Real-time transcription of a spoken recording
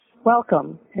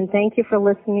Welcome, and thank you for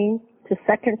listening to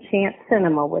Second Chance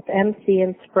Cinema with MC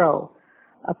and Spro,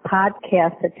 a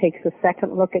podcast that takes a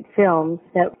second look at films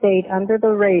that stayed under the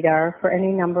radar for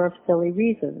any number of silly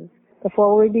reasons.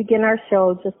 Before we begin our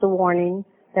show, just a warning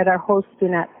that our hosts do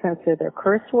not censor their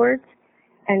curse words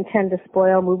and tend to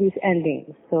spoil movies'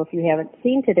 endings. So if you haven't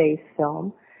seen today's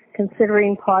film,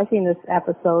 considering pausing this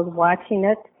episode, watching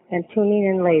it, and tuning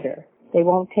in later. They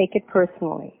won't take it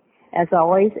personally. As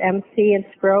always, MC and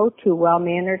Spro, two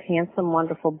well-mannered, handsome,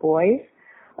 wonderful boys,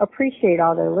 appreciate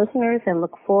all their listeners and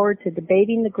look forward to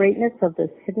debating the greatness of this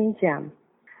hidden gem.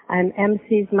 I'm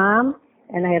MC's mom,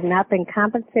 and I have not been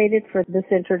compensated for this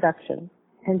introduction.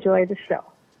 Enjoy the show.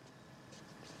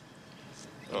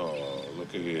 Oh,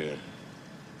 look at here.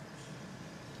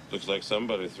 Looks like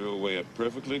somebody threw away a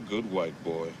perfectly good white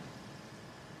boy.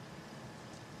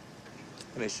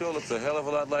 And he sure looks a hell of a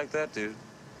lot like that, dude.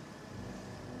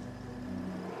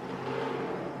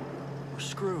 We're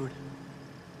screwed.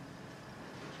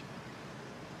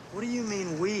 What do you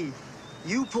mean, we?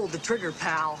 You pulled the trigger,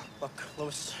 pal. Look,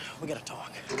 Louis, we gotta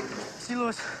talk. See,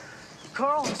 Louis,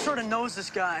 Carl sort of knows this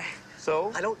guy.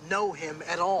 So? I don't know him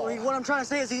at all. What I'm trying to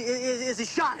say is he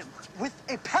shot him with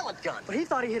a pellet gun. But he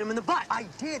thought he hit him in the butt. I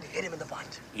did hit him in the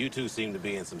butt. You two seem to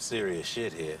be in some serious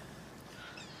shit here.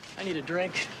 I need a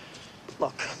drink.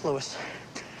 Look, Louis,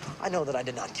 I know that I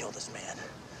did not kill this man.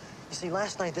 You see,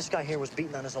 last night this guy here was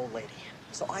beating on his old lady.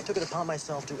 So I took it upon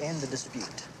myself to end the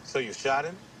dispute. So you shot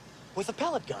him? With a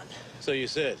pellet gun. So you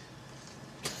said.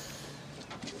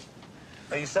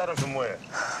 Now you shot him from where?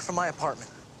 From my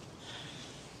apartment.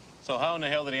 So how in the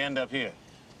hell did he end up here?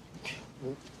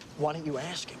 Well, why don't you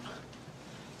ask him?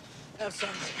 Have some.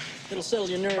 It'll settle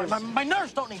your nerves. My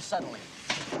nerves don't need settling.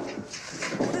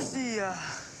 What is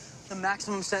the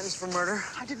maximum sentence for murder?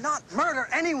 I did not murder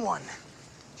anyone.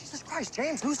 Jesus Christ,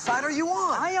 James, whose side are you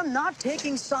on? I am not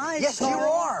taking sides. Yes, Carl. You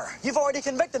are. You've already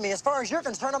convicted me. As far as you're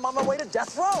concerned, I'm on my way to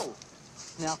death row.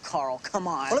 Now, Carl, come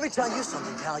on. Well, let me tell you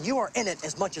something, pal. You are in it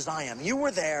as much as I am. You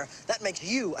were there. That makes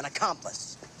you an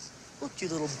accomplice. Look, you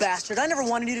little bastard. I never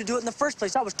wanted you to do it in the first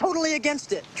place. I was totally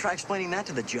against it. Try explaining that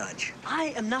to the judge. I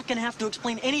am not going to have to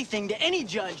explain anything to any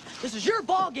judge. This is your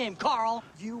ball game, Carl.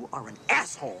 You are an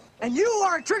asshole. And you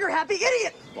are a trigger-happy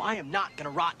idiot. Well, I am not going to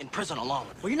rot in prison alone.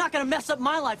 Well, you're not going to mess up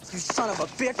my life, you son of a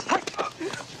bitch.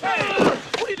 Hey!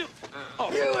 What are you doing?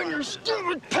 Oh. You and your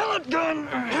stupid pellet gun.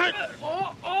 Get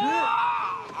off of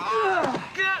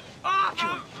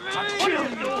me!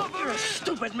 You're a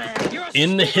stupid man.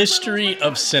 In the history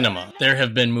of cinema, there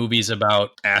have been movies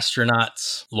about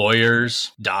astronauts,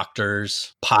 lawyers,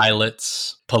 doctors,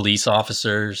 pilots, police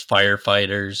officers,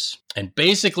 firefighters, and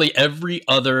basically every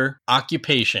other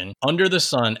occupation under the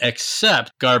sun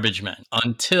except garbage men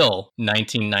until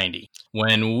 1990,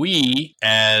 when we,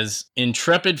 as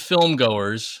intrepid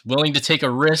filmgoers willing to take a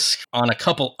risk on a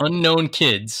couple unknown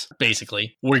kids,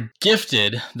 basically, were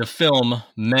gifted the film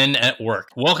Men at Work.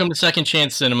 Welcome to Second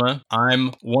Chance Cinema.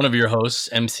 I'm one of your hosts,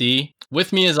 MC.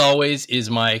 With me, as always, is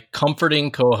my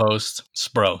comforting co-host,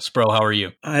 Spro. Spro, how are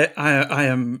you? I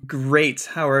am great.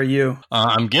 How are you?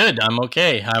 I'm good. I'm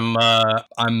okay.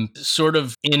 I'm sort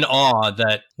of in awe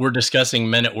that we're discussing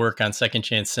Men at Work on Second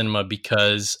Chance Cinema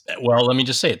because, well, let me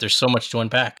just say it. There's so much to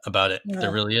unpack about it. Yeah.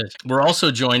 There really is. We're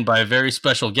also joined by a very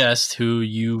special guest who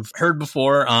you've heard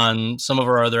before on some of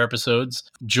our other episodes,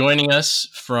 joining us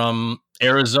from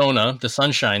Arizona, the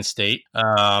Sunshine State.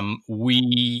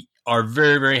 We are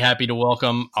very, very happy to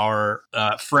welcome our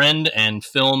friend and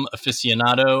film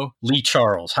aficionado, Lee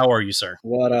Charles. How are you, sir?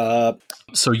 What up?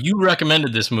 So you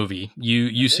recommended this movie.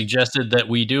 You suggested that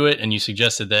we do it, and you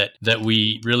suggested that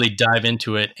we really dive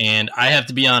into it. And I have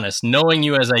to be honest, knowing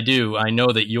you as I do, I know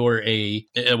that you're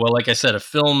like I said, a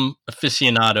film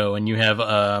aficionado, and you have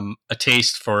a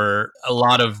taste for a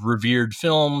lot of revered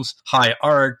films, high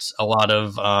art, a lot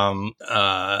of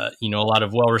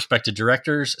well-respected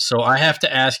directors. So I have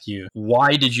to ask you,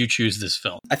 why did you choose this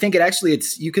film? I think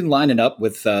you can line it up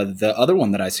with the other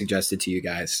one that I suggested to you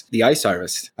guys, The Ice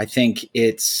Harvest. I think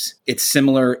it's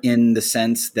similar in the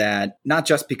sense that not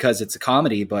just because it's a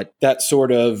comedy, but that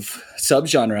sort of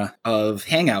subgenre of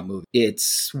hangout movie.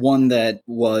 It's one that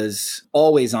was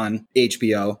always on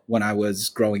HBO when I was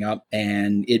growing up,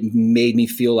 and it made me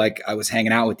feel like I was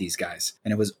hanging out with these guys.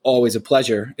 And it was always a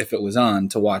pleasure, if it was on,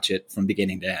 to watch it from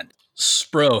beginning to end.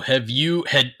 Spro,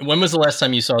 when was the last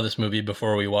time you saw this movie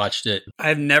before we watched it?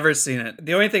 I've never seen it.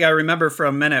 The only thing I remember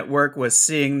from men at work was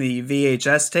seeing the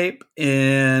VHS tape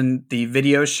in the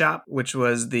video shop, which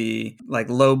was the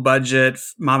like low budget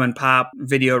mom and pop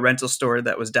video rental store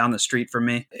that was down the street from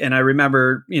me. And I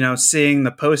remember, seeing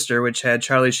the poster, which had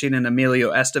Charlie Sheen and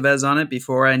Emilio Estevez on it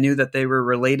before I knew that they were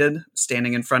related,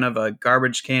 standing in front of a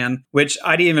garbage can, which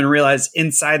I didn't even realize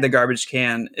inside the garbage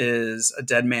can is a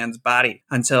dead man's body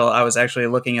until I was actually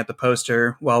looking at the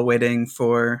poster while waiting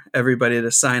for everybody to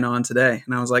sign on today.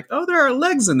 And I was like, oh, there are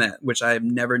legs in that, which I've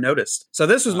never noticed. So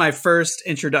this was my first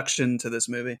introduction to this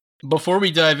movie. Before we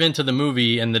dive into the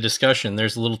movie and the discussion,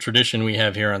 there's a little tradition we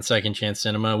have here on Second Chance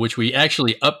Cinema, which we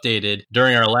actually updated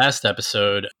during our last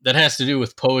episode that has to do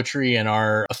with poetry and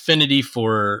our affinity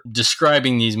for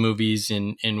describing these movies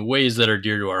in ways that are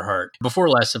dear to our heart. Before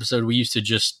last episode, we used to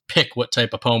just pick what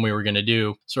type of poem we were going to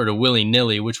do, sort of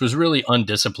willy-nilly, which was really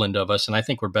undisciplined of us, and I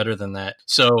think we're better than that.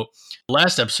 So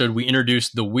last episode, we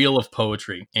introduced the Wheel of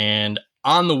Poetry, and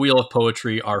on the Wheel of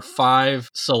Poetry are 5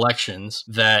 selections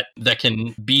that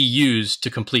can be used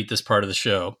to complete this part of the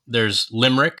show. There's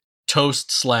limerick,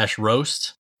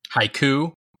 toast/roast,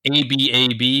 haiku,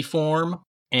 ABAB form,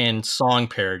 and song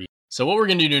parody. So what we're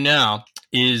going to do now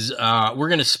is we're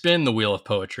going to spin the Wheel of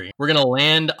Poetry. We're going to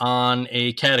land on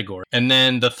a category. And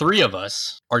then the 3 of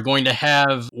us are going to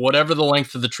have whatever the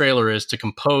length of the trailer is to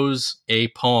compose a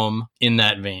poem in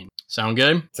that vein. Sound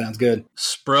good? Sounds good.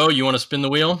 Spro, you want to spin the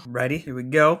wheel? Ready? Here we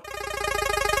go.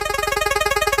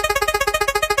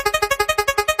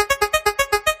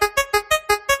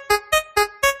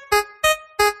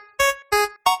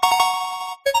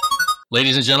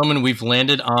 Ladies and gentlemen, we've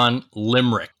landed on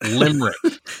limerick.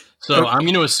 So I'm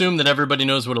going to assume that everybody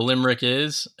knows what a limerick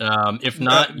is. If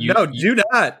not, do not assume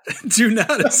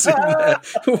that.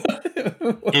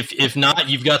 if not,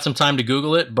 you've got some time to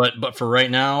Google it. But for right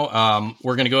now,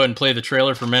 we're going to go ahead and play the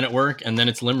trailer for Men at Work, and then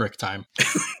it's limerick time.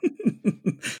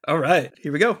 All right,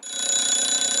 here we go.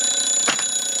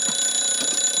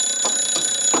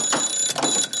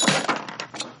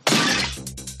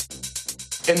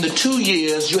 In the 2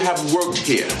 years you have worked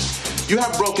here, you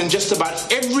have broken just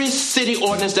about every city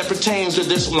ordinance that pertains to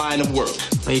this line of work.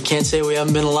 Well, you can't say we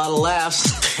haven't been a lot of laughs.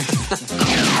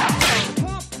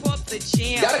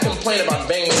 You gotta complain about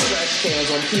banging trash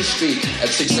cans on P Street at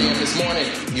 6 a.m. this morning.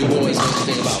 You boys know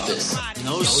anything about this?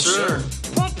 No, sir.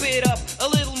 Pump it up a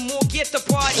little more, get the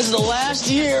party. This is the last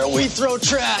year we throw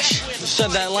trash. You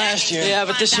said that last year. Yeah,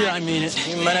 but this year I mean it.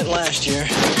 You meant it last year.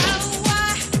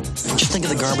 Just think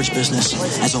of the garbage business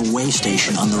as a way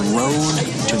station on the road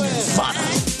to Nirvana.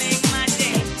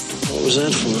 What was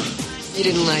that for? You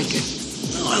didn't like it.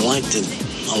 No, I liked it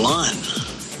a lot.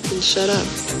 Then shut up.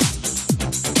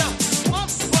 Yo, pump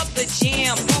up the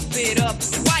jam, pump it up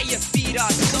while your feet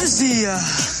are so. What is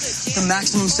the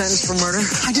maximum sentence for murder?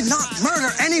 I did not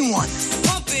murder anyone.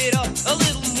 Pump it up a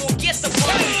little more, get the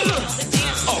party.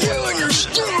 You and your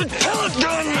stupid pellet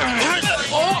gun.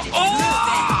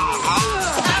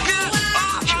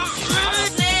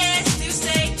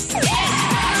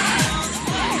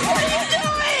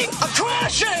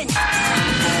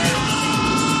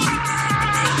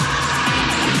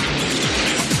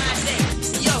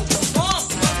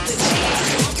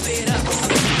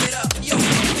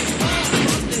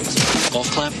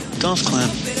 Golf clap.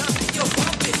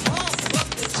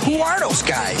 Who are those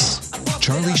guys?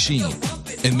 Charlie Sheen,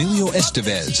 Emilio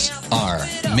Estevez are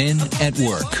Men at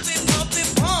Work.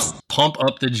 Pump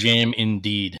up the jam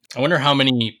indeed. I wonder how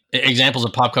many examples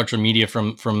of pop culture media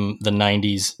from the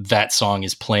 90s that song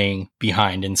is playing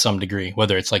behind in some degree,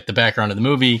 whether it's like the background of the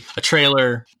movie, a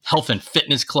trailer, health and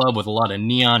fitness club with a lot of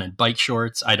neon and bike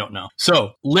shorts. I don't know.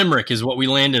 So limerick is what we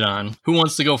landed on. Who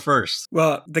wants to go first?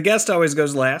 Well, the guest always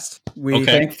goes last.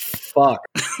 Okay. Fuck.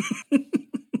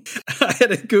 I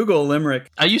had to Google limerick.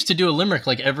 I used to do a limerick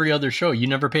like every other show. You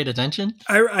never paid attention?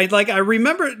 I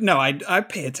remember, no, I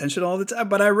pay attention all the time,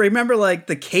 but I remember like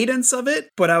the cadence of it,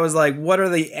 but I was like, what are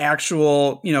the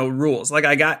actual, rules? Like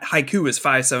I got haiku is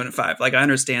 5, 7, and 5. Like I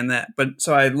understand that, but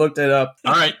so I looked it up.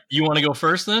 All right. You want to go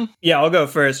first then? Yeah, I'll go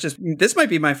first. This might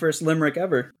be my first limerick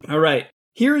ever. All right.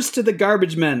 Here's to the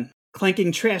garbage men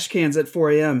clanking trash cans at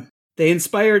 4 a.m. They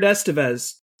inspired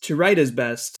Estevez to write his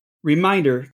best.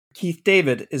 Reminder, Keith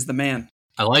David is the man.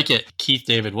 I like it. Keith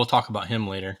David. We'll talk about him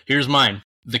later. Here's mine.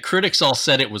 The critics all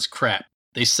said it was crap.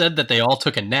 They said that they all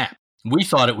took a nap. We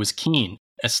thought it was keen.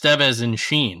 Estevez and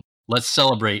Sheen. Let's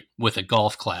celebrate with a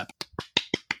golf clap.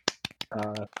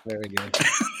 Very good.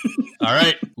 All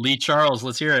right. Lee Charles,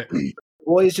 let's hear it.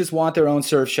 Boys just want their own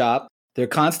surf shop. They're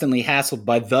constantly hassled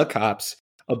by the cops.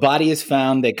 A body is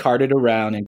found. They cart it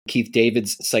around and Keith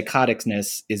David's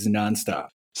psychoticness is nonstop.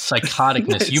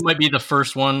 Psychoticness. You might be the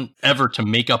first one ever to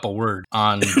make up a word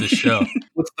on the show.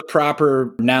 What's the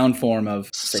proper noun form of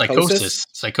psychosis?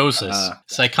 Psychosis.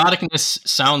 Psychoticness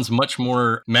sounds much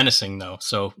more menacing, though.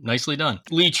 So nicely done.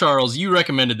 Lee Charles, you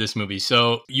recommended this movie.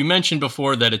 So you mentioned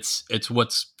before that it's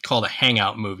what's called a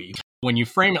hangout movie. When you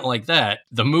frame it like that,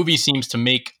 the movie seems to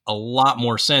make a lot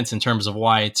more sense in terms of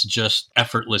why it's just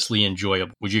effortlessly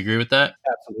enjoyable. Would you agree with that?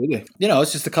 Absolutely.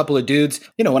 It's just a couple of dudes.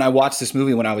 When I watched this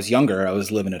movie when I was younger, I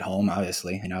was living at home,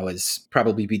 obviously, and I was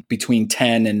probably between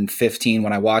 10 and 15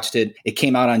 when I watched it. It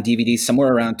came out on DVD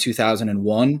somewhere around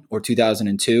 2001 or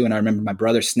 2002, and I remember my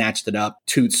brother snatched it up,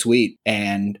 toot sweet,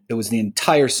 and it was the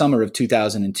entire summer of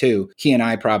 2002. He and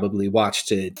I probably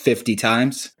watched it 50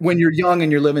 times. When you're young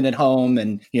and you're living at home,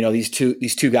 and these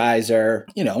two guys are,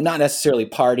 not necessarily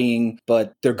partying,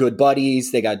 but they're good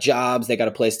buddies. They got jobs. They got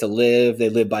a place to live. They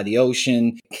live by the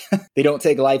ocean. They don't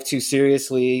take life too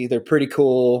seriously. They're pretty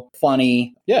cool,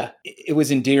 funny. Yeah, it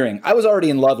was endearing. I was already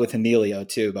in love with Emilio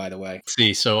too, by the way.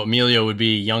 See, so Emilio would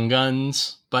be Young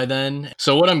Guns by then.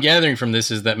 So what I'm gathering from this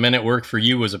is that Men at Work for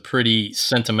you was a pretty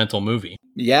sentimental movie.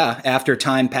 Yeah, after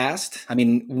time passed. I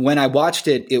mean, when I watched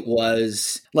it, it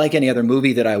was like any other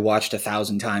movie that I watched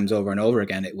 1,000 times over and over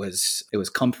again. It was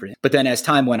comforting. But then as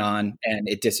time went on and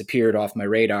it disappeared off my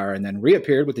radar and then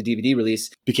reappeared with the DVD release,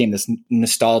 became this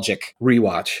nostalgic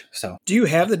rewatch. So, do you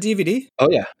have the DVD? Oh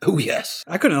yeah. Oh yes.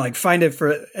 I couldn't find it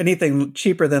for anything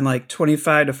cheaper than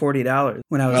 $25 to $40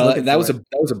 when I was looking that for it.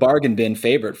 That was a bargain bin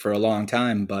favorite for a long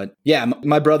time. But yeah,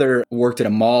 my brother worked at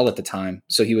a mall at the time,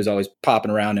 so he was always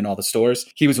popping around in all the stores.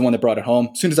 He was the one that brought it home.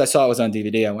 As soon as I saw it was on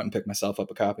DVD, I went and picked myself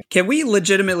up a copy. Can we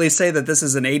legitimately say that this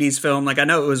is an 80s film? I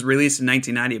know it was released in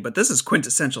 1990, but this is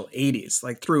quintessential 80s,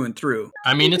 through and through.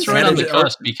 I mean, it's right on the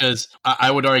cusp because I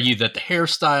would argue that the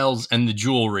hairstyles and the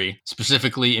jewelry,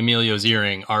 specifically Emilio's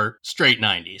earring, are straight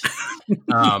 90s.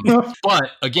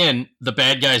 But again, the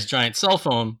bad guy's giant cell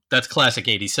phone, that's classic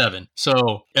 87.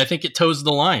 So I think it toes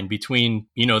the line between,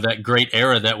 that great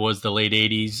era that was the late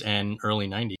 80s and early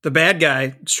 90s. The bad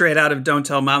guy, straight out of Don't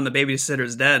Tell Mom the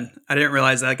Babysitter's Dead. I didn't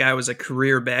realize that guy was a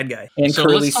career bad guy. And so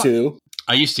Curly Sue.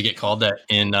 I used to get called that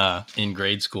in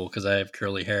grade school because I have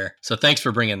curly hair. So thanks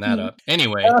for bringing that up.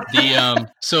 Anyway,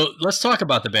 so let's talk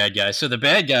about the bad guy. So the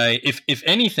bad guy, if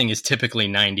anything is typically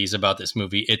 90s about this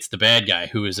movie, it's the bad guy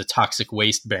who is a toxic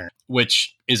waste baron,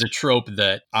 which is a trope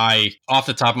that off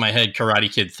the top of my head,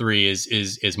 Karate Kid 3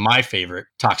 is my favorite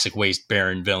toxic waste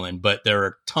baron villain, but there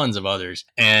are tons of others.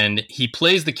 And he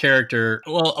plays the character,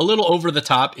 well, a little over the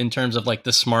top in terms of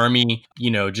the smarmy,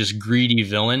 just greedy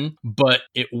villain, but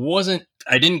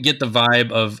I didn't get the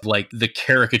vibe of the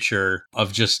caricature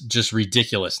of just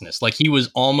ridiculousness. He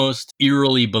was almost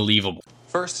eerily believable.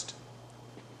 First,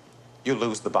 you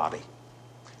lose the body.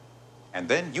 And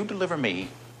then you deliver me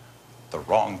the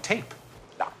wrong tape.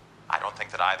 Now, I don't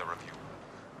think that either of you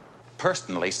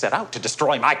personally set out to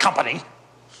destroy my company.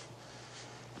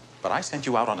 But I sent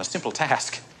you out on a simple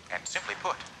task. And simply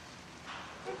put,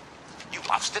 you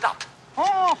loused it up.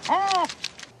 Now,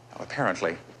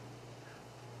 apparently,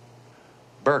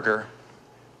 Berger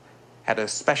had a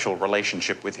special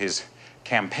relationship with his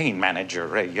campaign manager,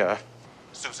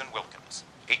 Susan Wilkins,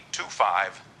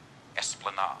 825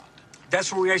 Esplanade.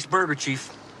 That's where we iced Burger,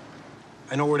 Chief.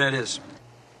 I know where that is.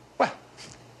 Well,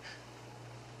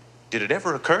 did it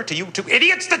ever occur to you two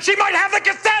idiots that she might have the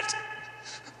cassette?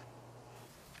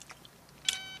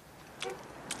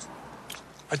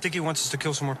 I think he wants us to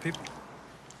kill some more people.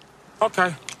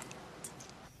 Okay.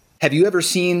 Have you ever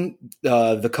seen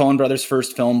the Coen brothers'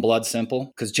 first film, Blood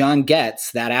Simple? Because John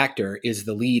Getz, that actor, is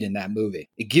the lead in that movie.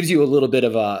 It gives you a little bit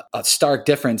of a stark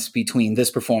difference between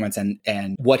this performance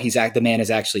and what the man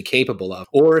is actually capable of.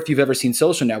 Or if you've ever seen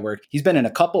Social Network, he's been in a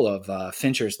couple of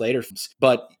Fincher's later films.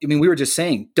 But I mean, we were just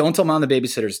saying, Don't Tell Mom the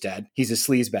Babysitter's Dead. He's a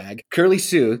sleazebag. Curly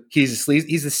Sue, he's a sleaze.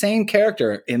 He's the same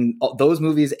character in those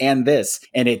movies and this,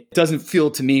 and it doesn't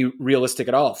feel to me realistic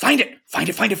at all. Find it.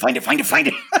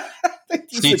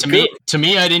 See, to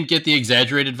me, I didn't get the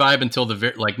exaggerated vibe until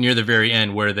near the very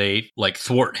end, where they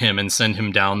thwart him and send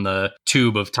him down the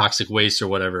tube of toxic waste or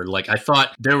whatever. I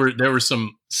thought there were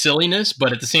some silliness,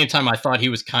 but at the same time, I thought he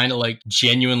was kind of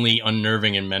genuinely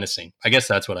unnerving and menacing. I guess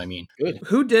that's what I mean. Good.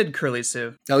 Who did Curly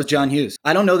Sue? That was John Hughes.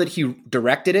 I don't know that he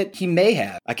directed it. He may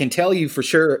have. I can tell you for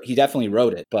sure he definitely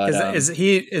wrote it. But is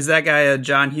that guy a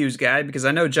John Hughes guy? Because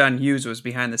I know John Hughes was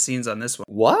behind the scenes on this one.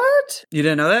 What? You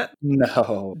didn't know that?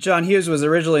 No. John Hughes was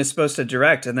originally supposed to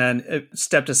direct, and then it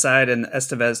stepped aside, and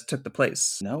Estevez took the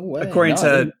place. No way. According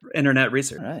to internet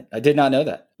research. All right. I did not know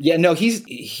that. Yeah, no,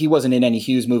 he wasn't in any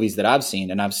Hughes movies that I've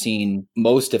seen, and I've seen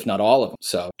most, if not all of them.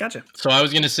 So Gotcha. So I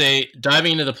was going to say,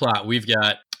 diving into the plot, we've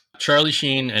got Charlie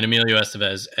Sheen and Emilio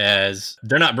Estevez as,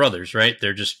 they're not brothers, right?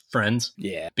 They're just friends.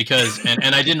 yeah. Because,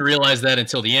 and I didn't realize that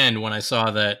until the end when I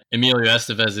saw that Emilio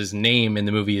Estevez's name in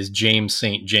the movie is James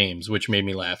St. James, which made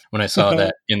me laugh when I saw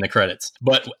that in the credits.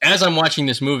 But as I'm watching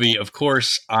this movie, of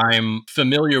course, I'm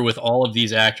familiar with all of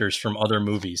these actors from other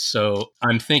movies. So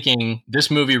I'm thinking this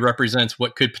movie represents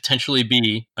what could potentially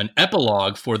be an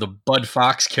epilogue for the Bud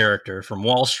Fox character from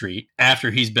Wall Street after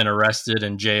he's been arrested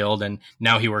and jailed, and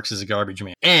now he works as a garbage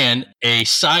man. And a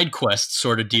side quest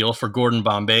sort of deal for Gordon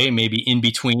Bombay, maybe in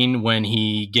between when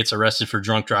he gets arrested for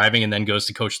drunk driving and then goes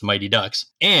to coach the Mighty Ducks.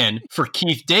 And for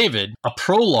Keith David, a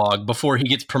prologue before he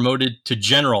gets promoted to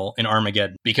general in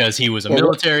Armageddon, because he was a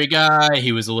military guy,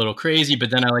 he was a little crazy,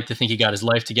 but then I like to think he got his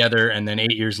life together, and then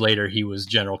 8 years later, he was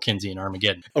General Kinsey in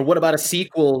Armageddon. Or what about a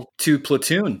sequel to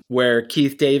Platoon, where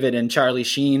Keith David and Charlie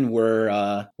Sheen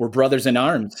were brothers in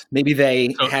arms? Maybe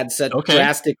they had such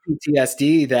drastic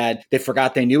PTSD that they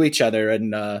forgot they knew each other,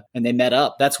 and they met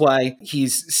up. That's why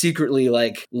he's secretly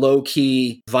like low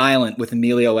key violent with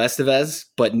Emilio Estevez,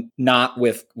 but not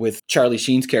with Charlie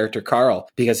Sheen's character Carl,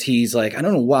 because he's like, I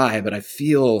don't know why, but I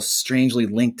feel strangely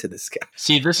linked to this guy.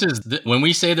 See, this is when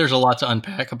we say there's a lot to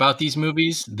unpack about these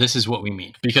movies, this is what we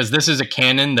mean, because this is a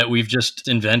canon that we've just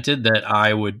invented that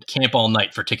I would camp all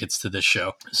night for tickets to this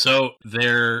show. So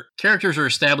their characters are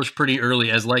established pretty early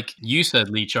as, like you said,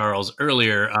 Lee Charles,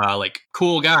 earlier, like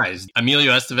cool guys.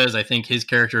 Emilio Estevez, I think his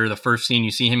character, the first scene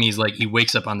you see him, he's like, he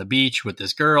wakes up on the beach with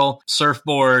this girl,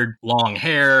 surfboard, long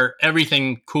hair,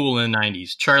 everything cool in the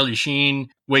 90s. Charlie Sheen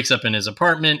wakes up in his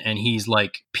apartment and he's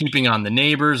like peeping on the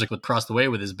neighbors like across the way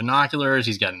with his binoculars.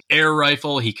 He's got an air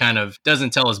rifle. He kind of doesn't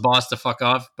tell his boss to fuck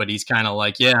off, but he's kind of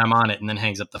like, yeah, I'm on it, and then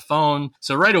hangs up the phone.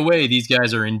 So right away, these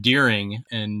guys are endearing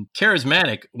and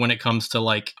charismatic when it comes to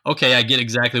like, okay, I get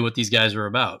exactly what these guys are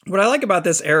about. What I like about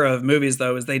this era of movies,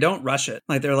 though, is they don't rush it.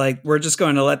 Like, they're like, we're just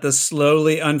going to let this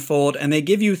slowly unfold, and they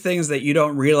give you things that you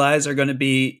don't realize are going to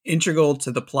be integral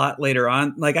to the plot later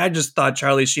on. Like, I just thought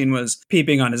Charlie Sheen was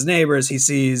peeping on his neighbors. He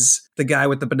sees the guy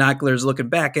with the binoculars looking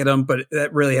back at him, but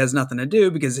that really has nothing to do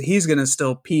because he's going to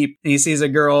still peep. And he sees a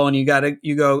girl and you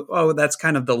go, oh, that's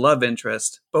kind of the love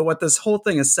interest. But what this whole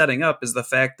thing is setting up is the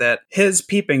fact that his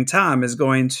peeping Tom is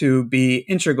going to be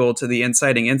integral to the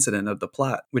inciting incident of the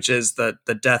plot, which is the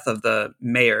death of the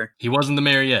mayor. He wasn't the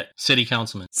mayor yet. City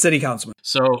councilman.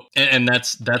 So, and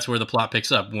that's where the plot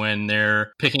picks up, when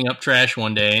they're picking up trash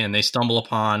one day and they stumble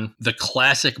upon the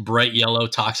classic bright yellow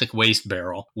toxic waste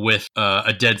barrel with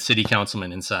a dead city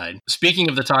councilman inside. Speaking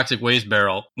of the toxic waste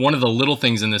barrel, one of the little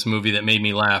things in this movie that made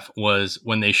me laugh was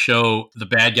when they show the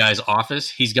bad guy's office,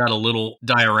 he's got a little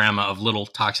diorama of little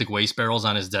toxic waste barrels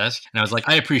on his desk. And I was like,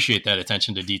 I appreciate that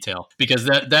attention to detail, because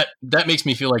that makes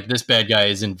me feel like this bad guy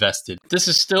is invested. This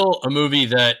is still a movie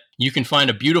that you can find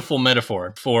a beautiful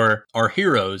metaphor for our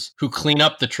heroes who clean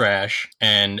up the trash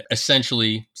and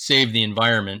essentially save the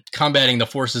environment, combating the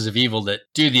forces of evil that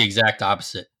do the exact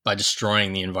opposite by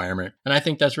destroying the environment. And I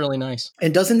think that's really nice.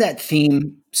 And doesn't that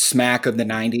theme smack of the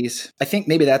 90s? I think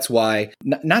maybe that's why,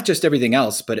 not just everything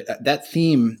else, but that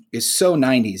theme is so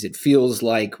 90s. It feels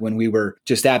like when we were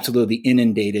just absolutely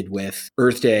inundated with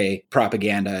Earth Day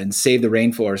propaganda and Save the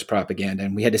Rainforest propaganda,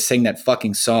 and we had to sing that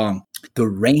fucking song, The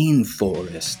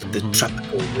Rainforest, the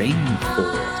tropical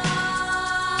rainforest.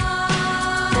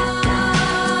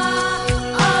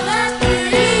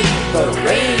 The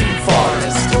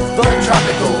rainforest, the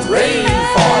tropical rainforest.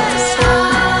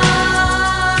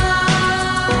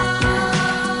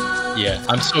 Yeah,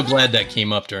 I'm so glad that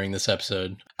came up during this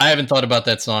episode. I haven't thought about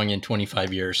that song in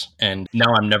 25 years, and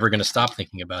now I'm never going to stop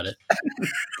thinking about it.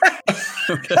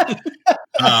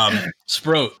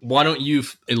 Sprout, why don't you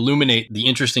illuminate the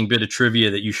interesting bit of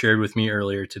trivia that you shared with me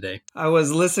earlier today? I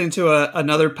was listening to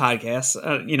another podcast,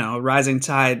 Rising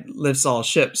Tide Lifts All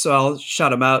Ships, so I'll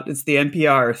shout them out. It's the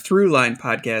NPR Throughline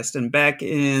podcast, and back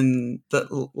in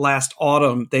the last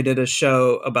autumn, they did a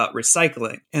show about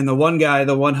recycling. And the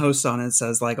one host on it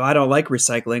says, like, oh, I don't like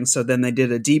recycling, so then they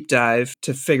did a deep dive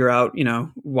to figure out,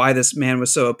 why this man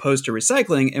was so opposed to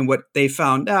recycling, and what they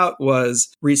found out was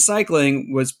recycling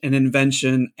was an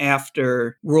invention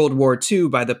after World War II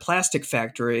by the plastic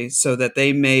factory, so that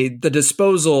they made the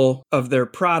disposal of their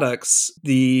products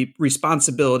the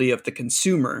responsibility of the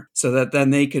consumer, so that then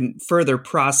they can further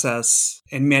process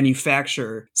and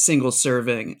manufacture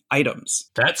single-serving items.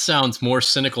 That sounds more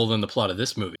cynical than the plot of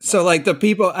this movie. So, like, the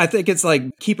people, I think it's like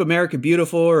Keep America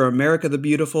Beautiful or America the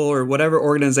Beautiful or whatever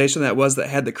organization that was that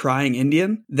had the crying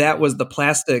Indian. That was the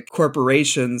plastic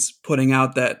corporations putting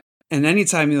out that And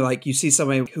anytime you see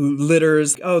somebody who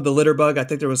litters, the litter bug, I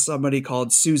think there was somebody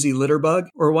called Susie Litterbug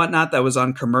or whatnot that was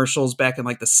on commercials back in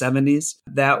like the 70s.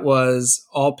 That was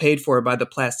all paid for by the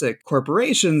plastic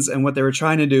corporations. And what they were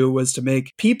trying to do was to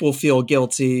make people feel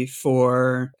guilty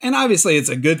for, and obviously it's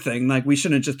a good thing. Like we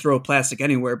shouldn't just throw plastic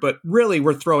anywhere, but really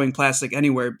we're throwing plastic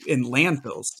anywhere in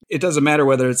landfills. It doesn't matter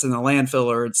whether it's in a landfill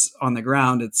or it's on the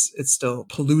ground. It's still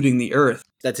polluting the earth.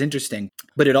 That's interesting.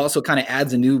 But it also kind of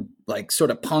adds a new, like, sort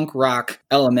of punk rock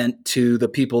element to the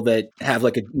people that have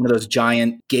like one of those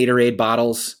giant Gatorade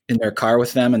bottles in their car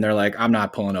with them. And they're like, I'm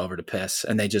not pulling over to piss.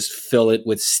 And they just fill it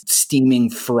with steaming,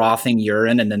 frothing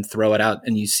urine and then throw it out.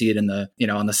 And you see it in the,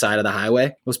 on the side of the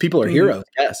highway. Those people are heroes.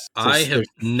 Yes. I have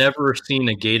never seen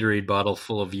a Gatorade bottle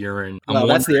full of urine. Well,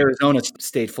 that's the Arizona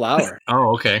state flower.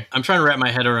 Oh, okay. I'm trying to wrap my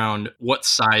head around what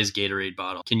size Gatorade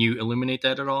bottle. Can you illuminate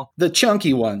that at all? The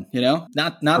chunky one,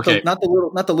 not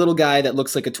the little guy that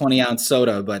looks like a 20-ounce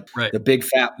soda, but the big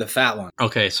the fat one.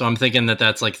 Okay, so I'm thinking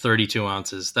that's like 32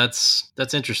 ounces.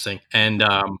 That's interesting and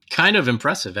kind of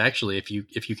impressive actually. If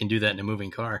you can do that in a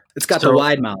moving car, it's got the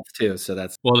wide mouth too. So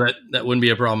that wouldn't be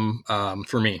a problem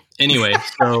for me. Anyway,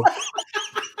 so.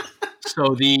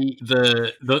 So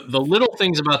the little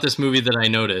things about this movie that I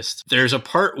noticed, there's a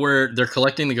part where they're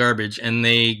collecting the garbage and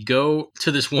they go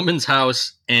to this woman's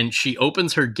house and she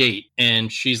opens her gate and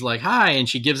she's like, hi, and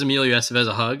she gives Emilio Estevez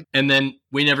a hug and then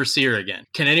we never see her again.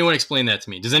 Can anyone explain that to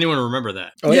me? Does anyone remember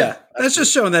that? Oh, yeah. That's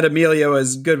just showing that Emilio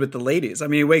is good with the ladies. I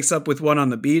mean, he wakes up with one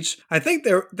on the beach. I think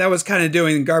that was kind of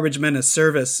doing garbage men a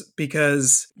service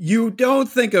because you don't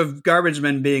think of garbage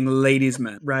men being ladies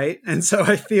men, right? And so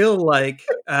I feel like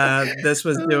this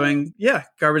was doing,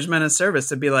 garbage men a service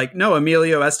to be like, no,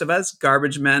 Emilio Estevez,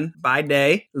 garbage men by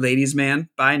day, ladies man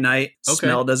by night. Okay.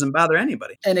 Smell doesn't bother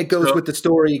anybody. And it goes with the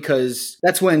story because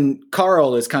that's when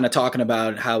Carl is kind of talking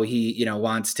about how he,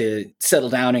 wants to settle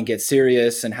down and get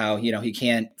serious and how, he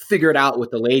can't figure it out with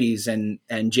the ladies. And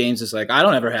James is like, I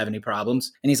don't ever have any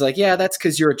problems. And he's like, yeah, that's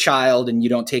because you're a child and you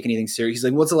don't take anything serious. He's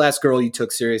like, what's the last girl you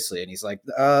took seriously? And he's like,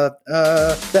 Betsy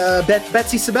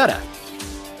Sabetta.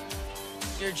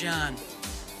 Dear John,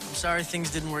 I'm sorry things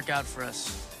didn't work out for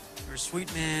us. You're a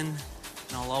sweet man and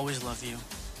I'll always love you.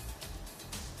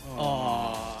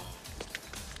 Aww.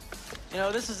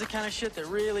 This is the kind of shit that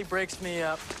really breaks me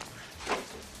up.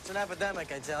 It's an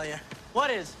epidemic, I tell you. What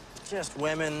is? Just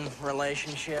women,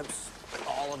 relationships,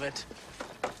 all of it.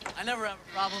 I never have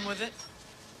a problem with it.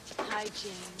 Hi,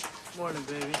 James. Morning,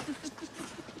 baby.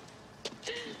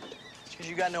 It's because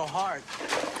you got no heart.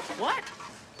 What?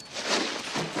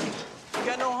 You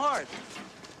got no heart.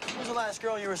 Who's the last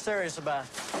girl you were serious about?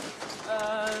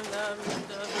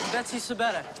 Betsy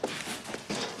Sabetta.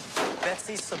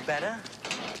 Betsy Sabetta?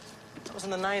 I was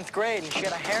in the 9th grade and she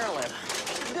had a hair lip.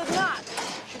 She did not.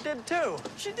 She did too.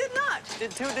 She did not.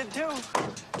 Did too.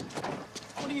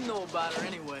 What do you know about her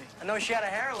anyway? I know she had a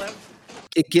hair lip.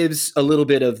 It gives a little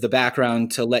bit of the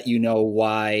background to let you know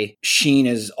why Sheen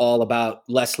is all about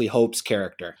Leslie Hope's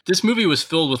character. This movie was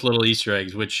filled with little Easter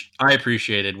eggs, which I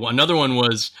appreciated. Another one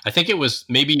was, I think it was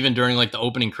maybe even during like the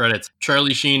opening credits,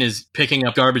 Charlie Sheen is picking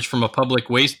up garbage from a public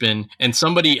waste bin and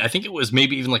somebody, I think it was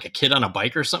maybe even like a kid on a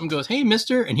bike or something, goes, hey,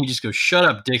 mister. And he just goes, shut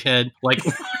up, dickhead. Like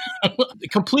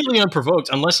completely unprovoked,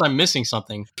 unless I'm missing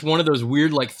something. It's one of those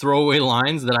weird like throwaway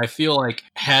lines that I feel like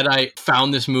had I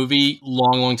found this movie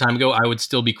long time ago, I would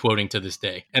still be quoting to this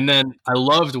day. And then I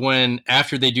loved when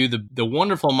after they do the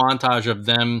wonderful montage of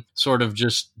them sort of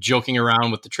just joking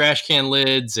around with the trash can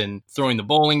lids and throwing the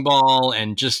bowling ball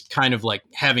and just kind of like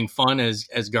having fun as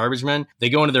garbage men, they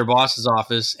go into their boss's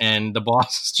office and the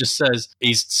boss just says,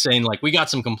 he's saying like, we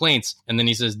got some complaints. And then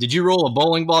he says, did you roll a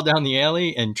bowling ball down the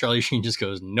alley? And Charlie Sheen just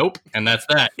goes, nope. And that's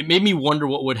that. It made me wonder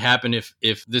what would happen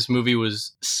if this movie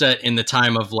was set in the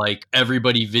time of like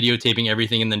everybody videotaping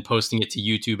everything and then posting it to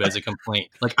YouTube as a complaint.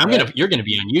 Like you're gonna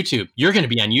be on YouTube. You're gonna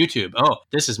be on YouTube. Oh,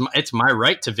 it's my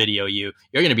right to video you.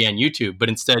 You're gonna be on YouTube. But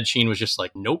instead, Sheen was just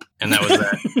like, nope, and that was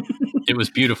that. It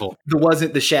was beautiful. It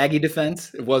wasn't the Shaggy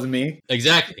defense. It wasn't me.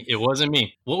 Exactly. It wasn't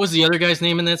me. What was the other guy's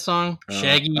name in that song?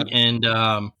 Shaggy and...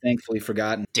 thankfully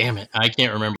forgotten. Damn it. I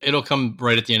can't remember. It'll come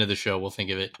right at the end of the show. We'll think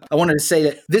of it. I wanted to say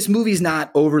that this movie's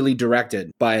not overly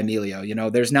directed by Emilio.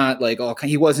 There's not like,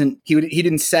 he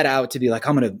didn't set out to be like,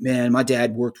 my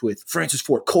dad worked with Francis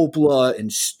Ford Coppola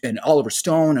and Oliver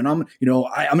Stone and I'm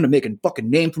going to make a fucking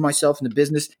name for myself in the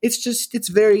business. It's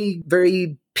very,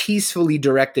 very peacefully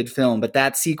directed film, but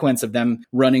that sequence of them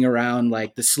running around,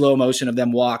 like the slow motion of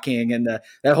them walking and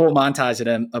that whole montage of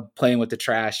them playing with the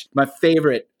trash. My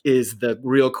favorite is the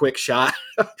real quick shot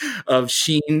of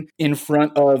Sheen in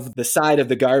front of the side of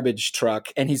the garbage truck,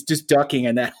 and he's just ducking,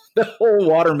 and that the whole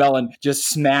watermelon just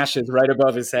smashes right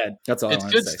above his head. That's all It's I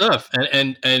want to good say. stuff.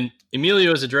 And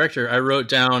Emilio as a director, I wrote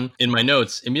down in my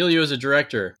notes, Emilio as a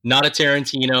director, not a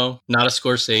Tarantino, not a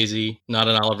Scorsese, not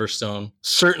an Oliver Stone,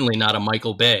 certainly not a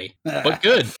Michael Bay, but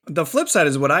good. The flip side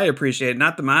is what I appreciate,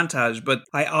 not the montage, but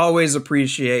I always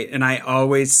appreciate and I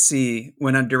always see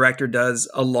when a director does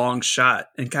a long shot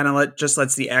and kind of just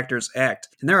lets the actors act.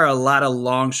 And there are a lot of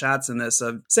long shots in this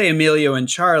of, say, Emilio and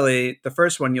Charlie. The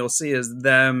first one you'll see is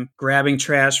them grabbing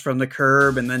trash from the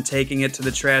curb and then taking it to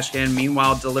the trash can,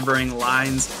 meanwhile delivering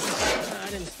lines. I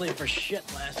didn't sleep for shit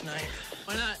last night.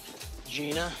 Why not?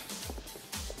 Gina.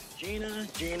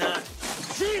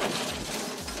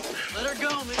 Let her go,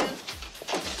 man.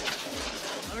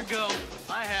 Let her go.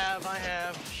 I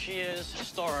have. She is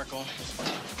historical.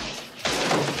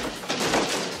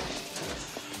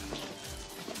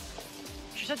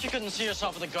 She said she couldn't see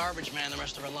herself with a garbage man the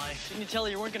rest of her life. Didn't you tell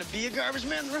her you weren't going to be a garbage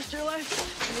man the rest of your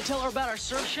life? Didn't you tell her about our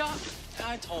surf shop?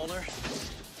 I told her.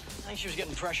 I think she was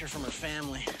getting pressure from her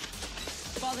family.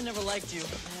 Father never liked you.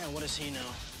 Yeah, what does he know?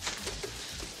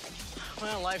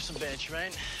 Well, life's a bitch,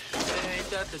 right? Hey, ain't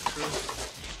that the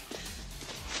truth?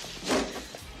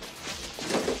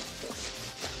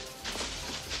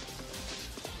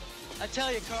 I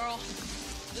tell you, Carl,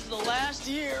 this is the last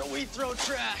year we throw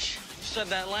trash. You said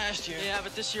that last year. Yeah,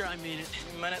 but this year I mean it.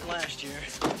 You meant it last year.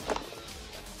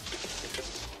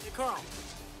 Hey, Carl,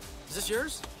 is this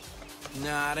yours?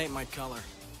 Nah, it ain't my color.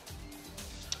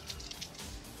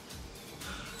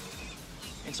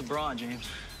 It's a bra, James.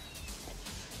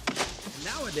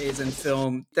 Nowadays in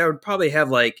film, there would probably have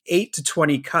like 8 to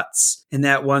 20 cuts in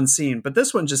that one scene, but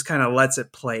this one just kind of lets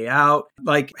it play out.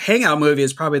 Like, hangout movie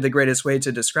is probably the greatest way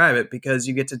to describe it because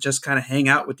you get to just kind of hang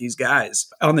out with these guys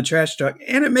on the trash truck,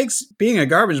 and it makes being a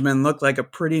garbage man look like a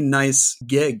pretty nice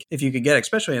gig if you could get it,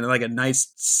 especially in like a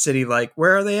nice city. Like,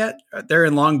 where are they at? They're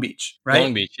in Long Beach, right?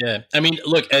 Long Beach, yeah. I mean,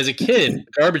 look, as a kid,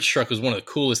 garbage truck was one of the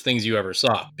coolest things you ever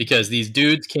saw because these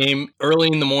dudes came early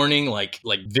in the morning, like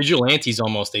vigilantes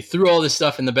almost. They threw all this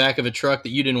stuff in the back of a truck that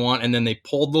you didn't want, and then they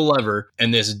pulled the lever,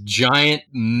 and this giant,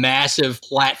 massive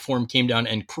platform came down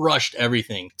and crushed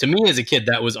everything. To me, as a kid,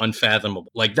 that was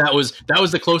unfathomable. Like that was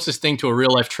the closest thing to a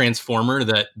real life transformer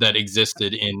that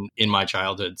existed in my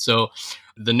childhood. So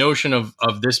the notion of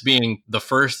this being the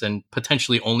first and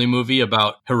potentially only movie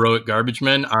about heroic garbage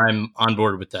men, I'm on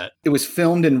board with that. It was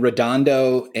filmed in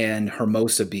Redondo and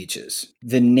Hermosa beaches.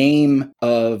 The name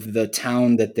of the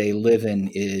town that they live in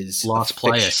is Las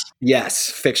Playas. Yes,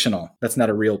 fictional. That's not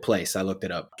a real place. I looked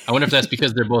it up. I wonder if that's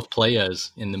because they're both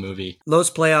playas in the movie.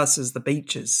 Los Playas is the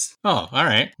beaches. Oh, all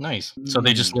right. Nice. So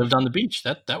they just lived on the beach.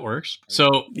 That works.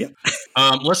 So yeah.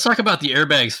 Let's talk about the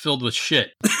airbags filled with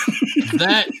shit.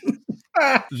 That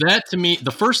to me,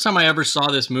 the first time I ever saw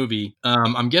this movie,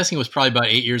 I'm guessing it was probably about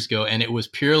 8 years ago, and it was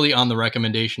purely on the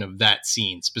recommendation of that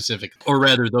scene specifically, or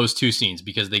rather those two scenes,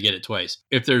 because they get it twice.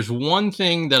 If there's one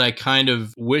thing that I kind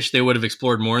of wish they would have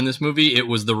explored more in this movie, it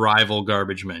was the rival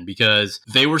garbage men, because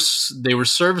they were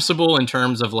serviceable in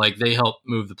terms of like they helped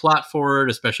move the plot forward,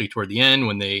 especially toward the end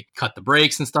when they cut the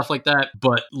brakes and stuff like that.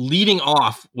 But leading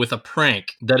off with a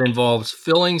prank that involves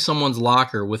filling someone's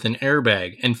locker with an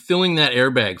airbag and filling that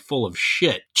airbag full of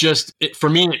shit. For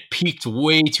me, it peaked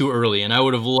way too early, and I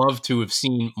would have loved to have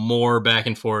seen more back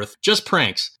and forth, just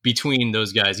pranks between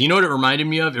those guys. You know what it reminded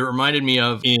me of? It reminded me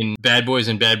of in Bad Boys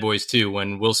and Bad Boys 2,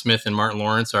 when Will Smith and Martin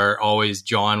Lawrence are always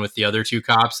jawing with the other two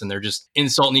cops, and they're just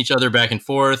insulting each other back and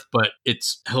forth, but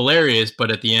it's hilarious.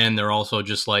 But at the end, they're also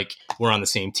just like, we're on the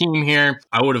same team here.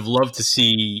 I would have loved to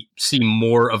see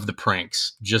more of the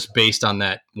pranks, just based on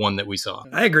that one that we saw.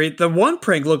 I agree. The one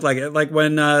prank looked like it, like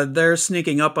when they're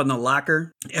sneaking up on the locker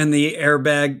and the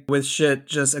airbag with shit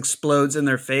just explodes in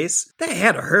their face. That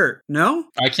had to hurt, no?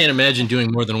 I can't imagine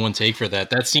doing more than one take for that.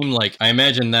 That seemed like, I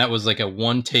imagine that was like a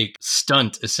one take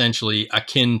stunt, essentially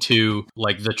akin to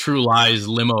like the True Lies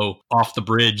limo off the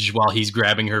bridge while he's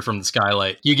grabbing her from the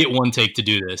skylight. You get one take to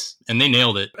do this, and they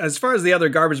nailed it. As far as the other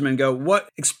garbage men go,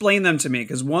 explain them to me,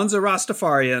 because one's a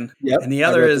Rastafarian, and the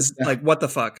other is like, what the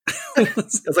fuck?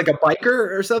 It's like a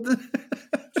biker or something.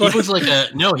 He was like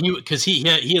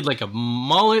he had like a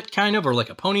mullet kind of, or like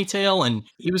a ponytail, and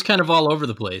he was kind of all over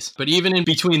the place. But even in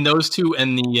between those two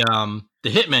and the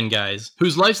hitmen guys,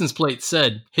 whose license plate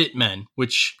said hitmen,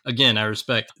 which again I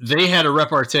respect, they had a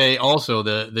repartee also.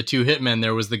 The two hitmen,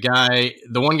 there was the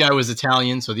one guy was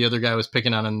Italian, so the other guy was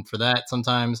picking on him for that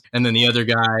sometimes, and then the other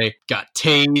guy got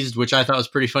tased, which I thought was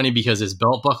pretty funny because his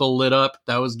belt buckle lit up.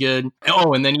 That was good.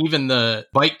 Oh, and then even the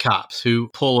bike cops who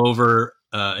pull over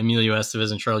Emilio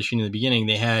Estevez and Charlie Sheen in the beginning,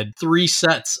 they had 3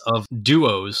 sets of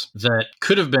duos that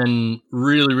could have been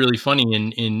really, really funny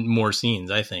in more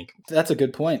scenes, I think. That's a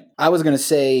good point. I was going to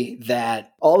say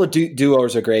that all the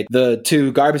duos are great. The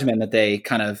 2 garbage men that they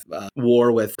kind of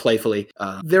wore with playfully,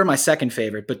 they're my second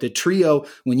favorite. But the trio,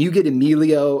 when you get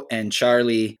Emilio and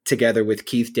Charlie together with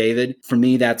Keith David, for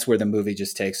me, that's where the movie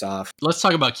just takes off. Let's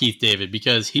talk about Keith David,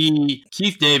 because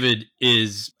Keith David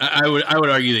is, I would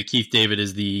argue that Keith David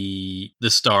is the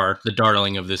star, the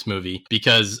darling of this movie,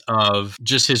 because of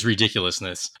just his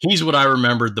ridiculousness. He's what I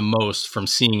remembered the most from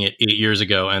seeing it 8 years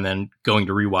ago and then going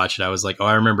to rewatch it. I was like, oh,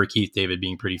 I remember Keith David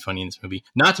being pretty funny in this movie.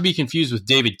 Not to be confused with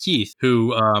David Keith,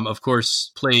 who, of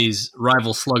course, plays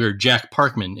rival slugger Jack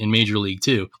Parkman in Major League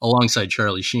 2 alongside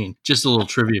Charlie Sheen. Just a little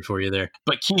trivia for you there.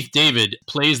 But Keith David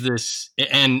plays this,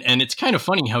 and it's kind of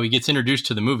funny how he gets introduced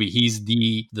to the movie. He's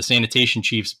the sanitation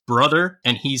chief's brother,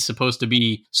 and he's supposed to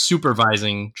be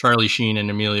supervising Charlie Sheen and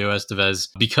Emilio Estevez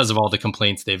because of all the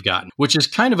complaints they've gotten, which is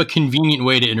kind of a convenient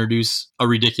way to introduce a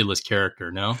ridiculous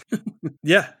character, no?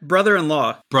 Yeah,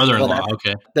 brother-in-law. Brother-in-law,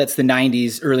 okay. That's the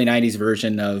 90s, early 90s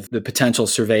version of the potential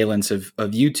surveillance of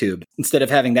YouTube. Instead of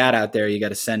having that out there, you got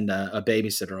to send a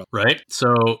babysitter over. Right.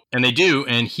 So, and they do.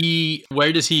 And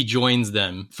where does he joins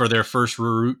them for their first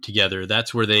route together?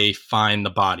 That's where they find the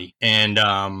body. And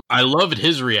I loved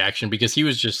his reaction, because he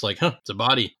was just like, huh, it's a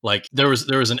body. Like there was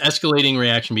an escalating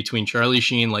reaction between Charlie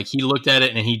Sheen. Like he looked at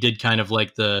it and he did kind of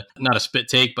like not a spit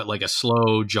take, but like a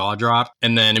slow jaw drop.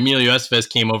 And then Emilio Estevez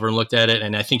came over and looked at it.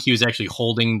 And I think he was actually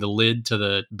holding the lid to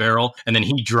the barrel, and then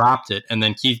he dropped it. And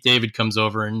then Keith David comes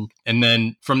over, and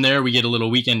then from there we get a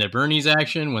little Weekend at Bernie's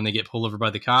action when they get pulled over by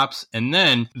the cops. And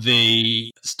then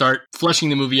they start fleshing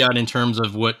the movie out in terms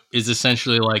of what is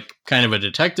essentially like kind of a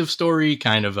detective story,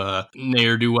 kind of a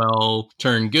ne'er-do-well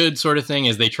turn good sort of thing,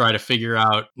 as they try to figure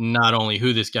out not only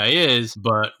who this guy is,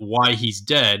 but why he's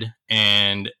dead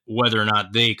and whether or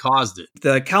not they caused it.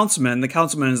 The councilman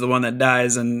is the one that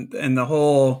dies, and the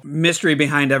whole mystery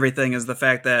behind everything is the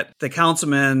fact that the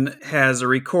councilman has a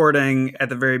recording at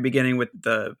the very beginning with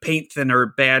the paint thinner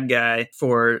bad guy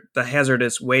for the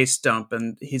hazardous waste dump,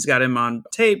 and he's got him on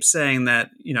tape saying that,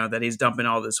 that he's dumping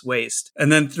all this waste. And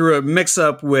then through a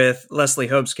mix-up with Leslie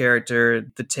Hope's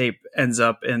character, the tape ends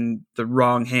up in the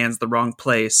wrong hands, the wrong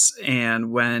place,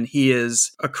 and when he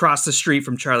is across the street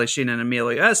from Charlie Sheen and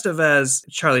Emilio Estevez,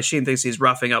 Charlie Sheen thinks he's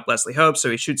roughing up Leslie Hope, so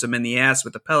he shoots him in the ass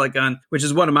with the pellet gun, which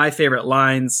is one of my favorite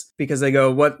lines, because they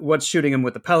go, what's shooting him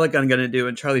with the pellet gun going to do?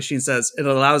 And Charlie Sheen says, it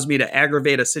allows me to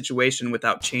aggravate a situation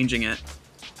without changing it.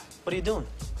 What are you doing?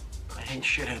 I hate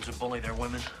shitheads who bully their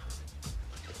women.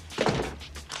 So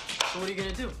what are you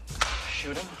gonna do?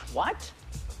 Shoot him? What?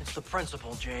 It's the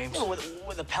principle, James. No,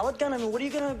 with a pellet gun? I mean, what are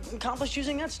you gonna accomplish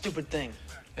using that stupid thing?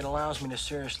 It allows me to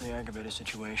seriously aggravate a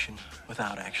situation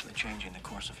without actually changing the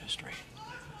course of history.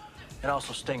 It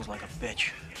also stings like a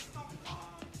bitch.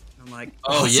 I'm like,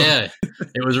 oh, awesome. Yeah.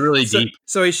 It was really deep.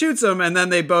 So he shoots him, and then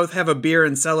they both have a beer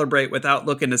and celebrate without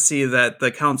looking to see that the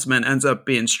councilman ends up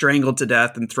being strangled to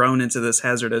death and thrown into this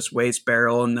hazardous waste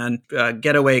barrel. And then a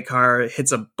getaway car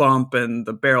hits a bump, and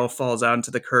the barrel falls out into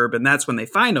the curb. And that's when they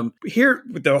find him. Here,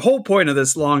 the whole point of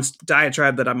this long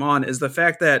diatribe that I'm on is the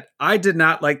fact that I did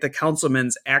not like the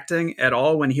councilman's acting at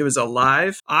all when he was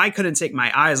alive. I couldn't take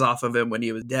my eyes off of him when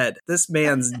he was dead. This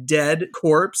man's dead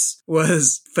corpse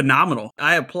was phenomenal.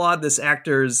 I applaud this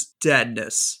actor's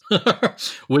deadness.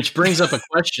 Which brings up a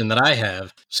question that I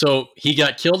have. So he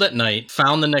got killed at night,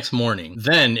 found the next morning.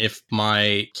 Then, if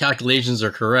my calculations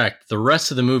are correct, the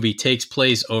rest of the movie takes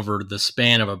place over the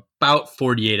span of about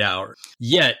 48 hours.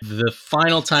 Yet, the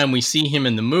final time we see him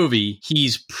in the movie,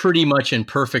 he's pretty much in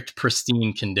perfect,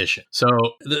 pristine condition. So,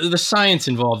 the science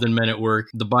involved in Men at Work,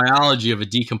 the biology of a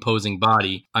decomposing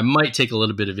body, I might take a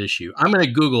little bit of issue. I'm going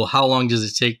to Google how long does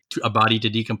it take a body to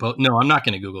decompose. No, I'm not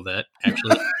going to Google that,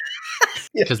 actually.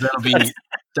 Because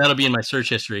that'll be in my search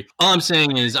history. All I'm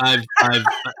saying is I've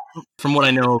from what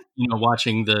I know,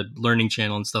 watching the Learning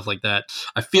Channel and stuff like that,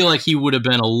 I feel like he would have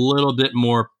been a little bit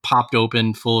more popped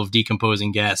open, full of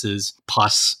decomposing gases,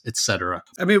 pus, etc.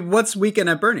 I mean, what's Weekend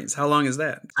at Bernie's? How long is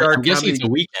that? I'm guessing it's a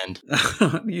weekend.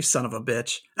 You son of a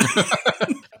bitch.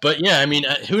 But yeah, I mean,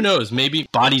 who knows? Maybe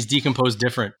bodies decompose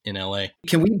different in LA.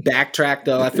 Can we backtrack,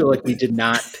 though? I feel like we did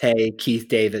not pay Keith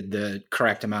David the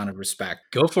correct amount of respect.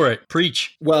 Go for it.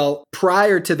 Preach. Well,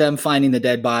 prior to them finding the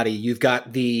dead body, you've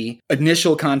got the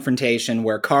initial confrontation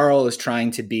where Carl is trying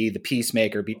to be the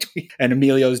peacemaker between, and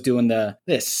Emilio's doing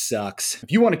this sucks.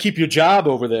 If you want to keep your job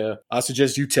over there, I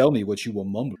suggest you tell me what you will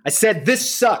mumble. I said, this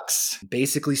sucks.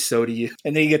 Basically, so do you.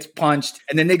 And then he gets punched.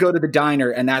 And then they go to the diner,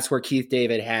 and that's where Keith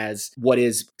David has what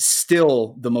is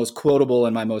still the most quotable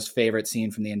and my most favorite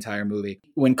scene from the entire movie.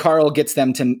 When Carl gets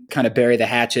them to kind of bury the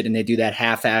hatchet and they do that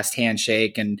half-assed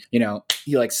handshake and, you know,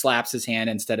 he like slaps his hand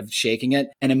instead of shaking it.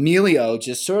 And Emilio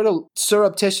just sort of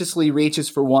surreptitiously reaches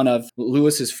for one of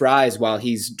Lewis's fries while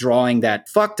he's drawing that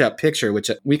fucked up picture, which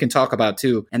we can talk about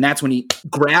too. And that's when he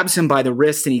grabs him by the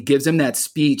wrist and he gives him that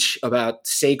speech about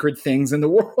sacred things in the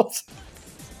world.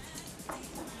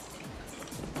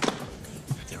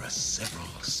 There are several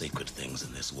sacred things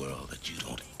in this world that you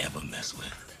don't ever mess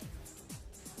with.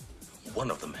 One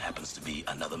of them happens to be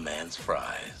another man's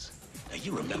fries. Now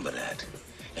you remember that,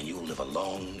 and you'll live a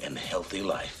long and healthy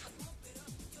life.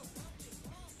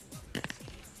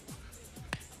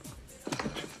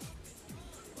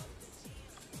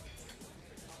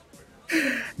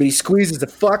 But he squeezes the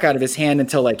fuck out of his hand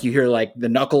until like you hear like the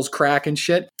knuckles crack and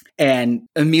shit. And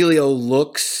Emilio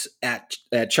looks at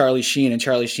Charlie Sheen, and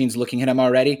Charlie Sheen's looking at him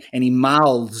already, and he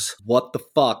mouths, "What the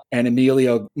fuck?" And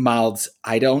Emilio mouths,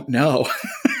 "I don't know."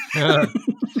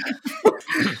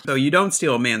 So you don't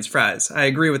steal a man's fries. I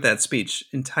agree with that speech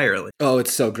entirely. Oh,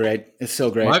 it's so great. It's so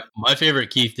great. My favorite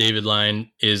Keith David line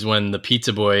is when the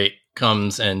pizza boy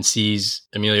comes and sees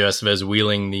Emilio Estevez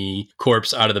wheeling the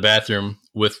corpse out of the bathroom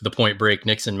with the Point Break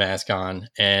Nixon mask on.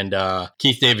 And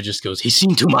Keith David just goes, "He's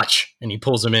seen too much." And he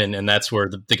pulls him in. And that's where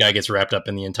the guy gets wrapped up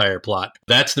in the entire plot.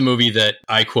 That's the movie that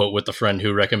I quote with the friend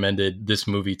who recommended this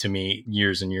movie to me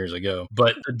years and years ago.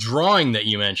 But the drawing that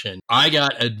you mentioned, I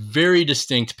got a very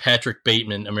distinct Patrick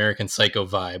Bateman American Psycho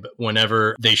vibe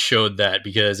whenever they showed that.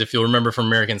 Because if you'll remember from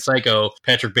American Psycho,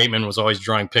 Patrick Bateman was always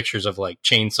drawing pictures of like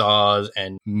chainsaws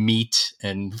and meat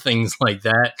and things like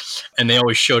that. And they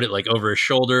always showed it like over his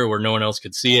shoulder where no one else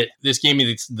could see it. This gave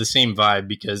me the same vibe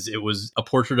because it was a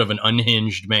portrait of an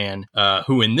unhinged man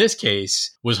who in this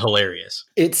case was hilarious.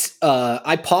 It's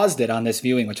I paused it on this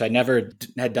viewing, which I never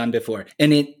had done before.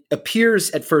 And it appears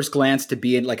at first glance to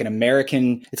be like an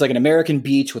American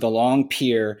beach with a long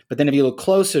pier. But then if you look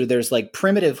closer, there's like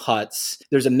primitive huts.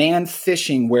 There's a man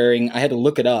fishing wearing, I had to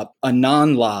look it up, a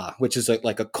non la, which is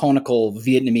like a conical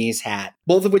Vietnamese hat,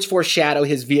 both of which foreshadow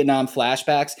his Vietnam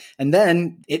flashbacks. And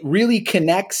then it really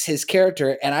connects his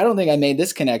character. And I don't think I made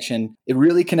this connection. It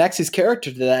really connects his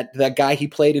character to that guy he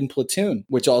played in Platoon,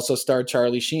 which also starred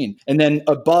Charlie Sheen. And then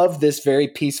above this very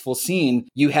peaceful scene,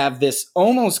 you have this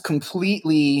almost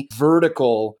completely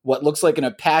vertical, what looks like an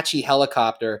Apache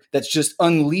helicopter that's just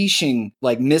unleashing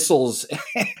like missiles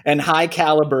and high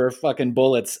caliber fucking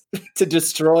bullets to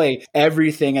destroy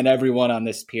everything and everyone on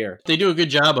this pier. They do a good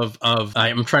job of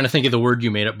I'm trying to think of the word you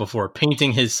made up before,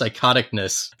 painting his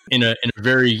psychoticness in a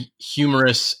very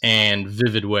humorous and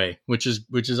vivid way, which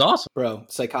is awesome. Bro,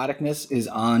 psychoticness is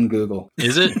on Google.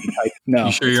 Is it? No.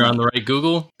 You sure you're on the right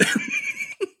Google?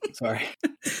 Sorry.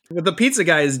 Well, the pizza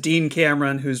guy is Dean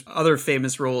Cameron, whose other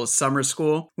famous role is Summer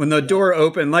School. When the door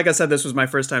opened, like I said, this was my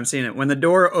first time seeing it. When the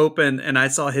door opened and I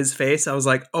saw his face, I was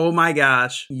like, oh my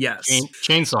gosh, yes.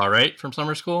 Chainsaw, right? From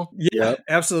Summer School? Yeah,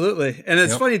 absolutely. And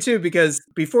it's funny too, because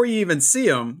before you even see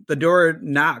him, the door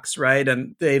knocks, right?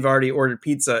 And they've already ordered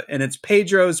pizza, and it's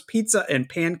Pedro's Pizza and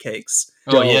Pancakes.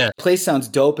 Oh, yeah. Place sounds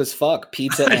dope as fuck.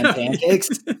 Pizza and pancakes.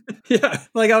 Yeah.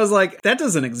 Like I was like, that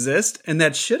doesn't exist, and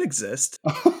that should exist.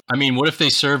 I mean, what if they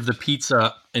serve the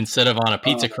pizza instead of on a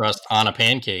pizza crust on a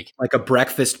pancake? Like a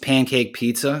breakfast pancake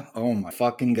pizza? Oh my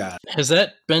fucking God. Has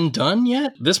that been done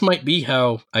yet? This might be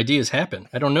how ideas happen.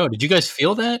 I don't know. Did you guys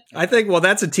feel that? I think, well,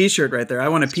 that's a t-shirt right there. I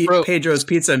want a Pedro's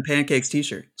Pizza and Pancakes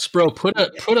t-shirt. Spro, put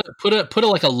a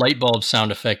like a light bulb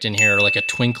sound effect in here, or like a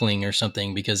twinkling or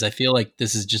something, because I feel like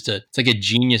this is just it's like a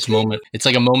genius moment. It's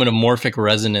like a moment of morphic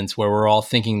resonance where we're all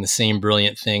thinking the same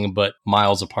brilliant thing, but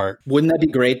miles apart. Wouldn't that be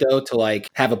great though, to like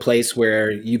have a place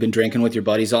where you've been drinking with your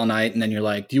buddies all night, and then you're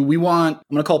like, I'm going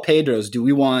to call Pedro's, do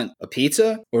we want a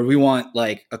pizza or do we want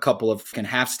like a couple of fucking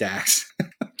half stacks?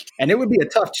 And it would be a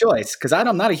tough choice because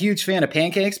I'm not a huge fan of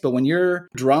pancakes, but when you're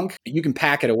drunk, you can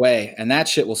pack it away and that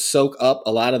shit will soak up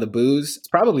a lot of the booze. It's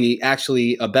probably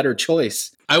actually a better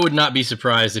choice. I would not be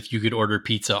surprised if you could order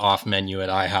pizza off menu at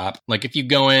IHOP. Like if you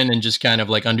go in and just kind of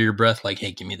like under your breath, like,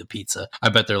 hey, give me the pizza. I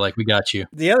bet they're like, we got you.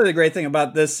 The other great thing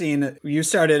about this scene, you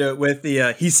started it with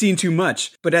the, he's seen too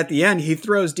much. But at the end, he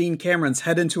throws Dean Cameron's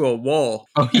head into a wall.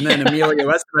 Oh, and then Emilio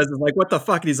Estevez is like, what the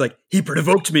fuck? And he's like, he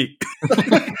provoked me.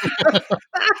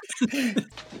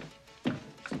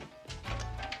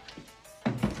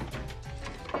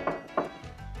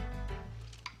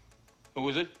 Who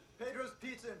is it? Pedro's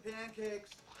Pizza and Pancakes.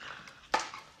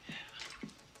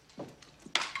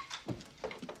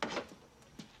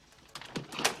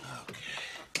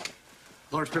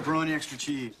 Large pepperoni, extra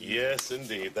cheese. Yes,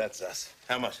 indeed. That's us.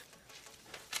 How much?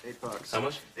 $8. How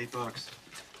much? $8.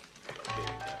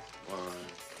 Okay, 1,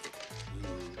 2,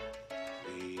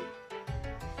 3,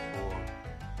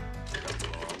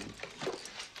 4.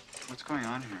 What's going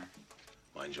on here?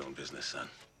 Mind your own business, son.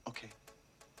 Okay.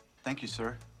 Thank you,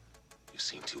 sir. You've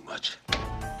seen too much.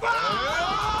 Louis,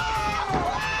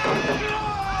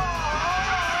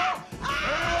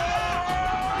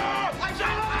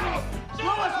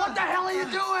 what the hell are you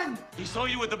doing? He saw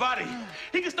you with the body.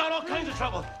 He can start all kinds of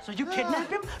trouble. So you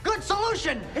kidnapped him? Good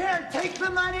solution. Here, take the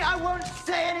money. I won't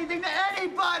say anything to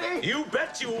anybody. You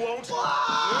bet you won't. What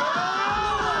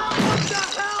the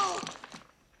hell?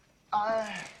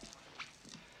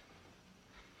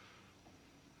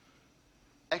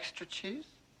 Extra cheese?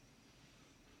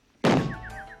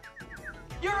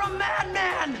 You're a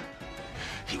madman!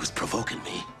 He was provoking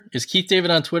me. Is Keith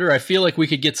David on Twitter? I feel like we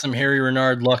could get some Harry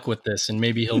Renard luck with this, and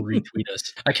maybe he'll retweet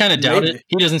us. I kind of doubt it.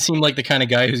 He doesn't seem like the kind of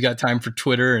guy who's got time for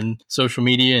Twitter and social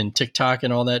media and TikTok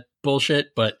and all that bullshit,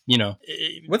 but you know,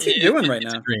 what's he doing right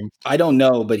now? I don't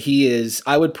know, but he is.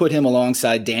 I would put him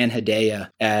alongside Dan Hedaya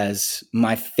as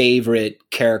my favorite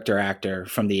character actor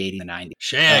from the 80s and 90s.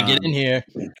 Shag, get in here.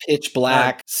 Pitch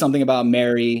Black, Something About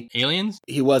Mary. Aliens?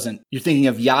 He wasn't. You're thinking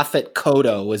of Yaphet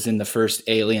Kotto was in the first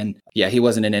Alien. Yeah, he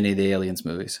wasn't in any of the Aliens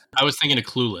movies. I was thinking of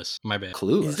Clueless. My bad.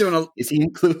 Clueless? Is he in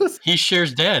Clueless? He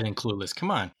shares dad in Clueless. Come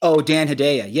on. Oh, Dan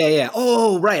Hedaya. Yeah.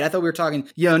 Oh, right. I thought we were talking.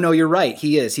 Yeah, no, you're right.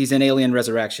 He is. He's in Alien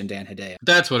Resurrection, Dan Hedaya.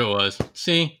 That's what it was.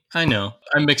 See? I know.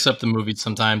 I mix up the movies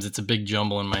sometimes. It's a big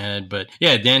jumble in my head. But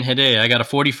yeah, Dan Hedaya, I got a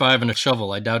 45 and a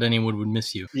shovel. I doubt anyone would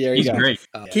miss you. Yeah, he's great.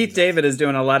 Keith David is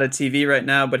doing a lot of TV right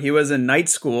now, but he was in Night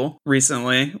School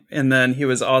recently. And then he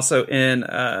was also in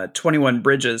 21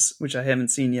 Bridges, which I haven't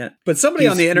seen yet. But somebody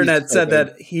on the internet said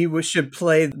that he should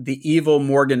play the evil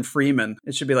Morgan Freeman.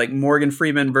 It should be like Morgan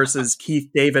Freeman versus Keith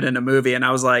David in a movie. And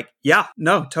I was like, yeah,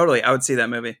 no, totally. I would see that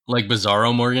movie. Like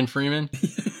Bizarro Morgan Freeman?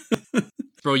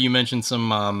 Bro, you mentioned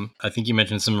some, I think you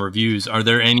mentioned some reviews. Are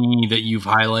there any that you've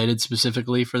highlighted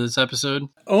specifically for this episode?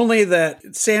 Only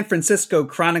that San Francisco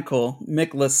Chronicle,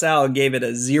 Mick LaSalle, gave it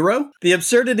a 0. The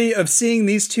absurdity of seeing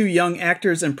these two young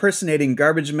actors impersonating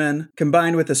garbage men,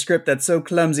 combined with a script that's so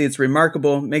clumsy it's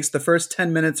remarkable, makes the first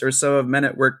 10 minutes or so of Men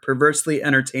at Work perversely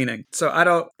entertaining. So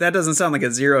that doesn't sound like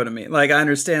a 0 to me. Like, I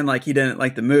understand, like, he didn't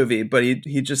like the movie, but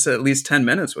he just said at least 10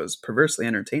 minutes was perversely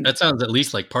entertaining. That sounds at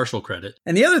least like partial credit.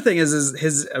 And the other thing is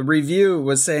his review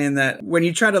was saying that when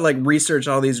you try to like research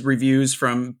all these reviews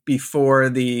from before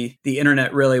the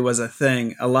internet really was a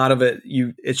thing, a lot of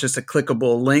it's just a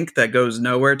clickable link that goes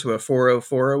nowhere to a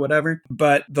 404 or whatever.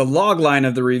 But the log line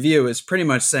of the review is pretty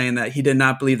much saying that he did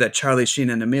not believe that Charlie Sheen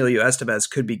and Emilio Estevez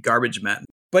could be garbage men.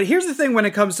 But here's the thing when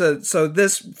it comes to,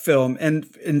 this film and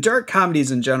in dark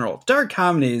comedies in general, dark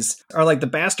comedies are like the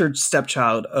bastard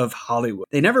stepchild of Hollywood.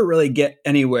 They never really get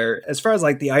anywhere. As far as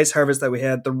like the Ice Harvest that we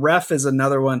had, The Ref is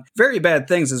another one. Very Bad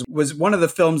Things was one of the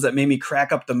films that made me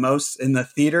crack up the most in the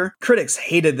theater. Critics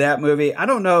hated that movie. I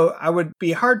don't know. I would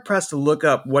be hard pressed to look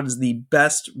up what is the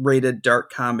best rated dark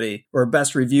comedy or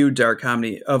best reviewed dark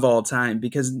comedy of all time,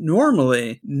 because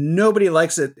normally nobody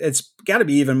likes it. It's got to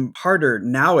be even harder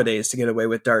nowadays to get away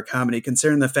with dark comedy,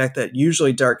 considering the fact that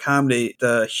usually dark comedy,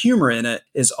 the humor in it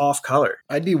is off color.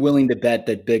 I'd be willing to bet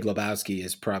that Big Lebowski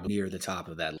is probably near the top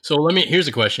of that. So here's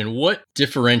a question. What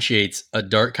differentiates a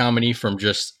dark comedy from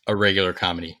just a regular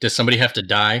comedy? Does somebody have to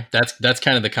die? That's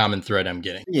kind of the common thread I'm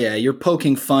getting. Yeah, you're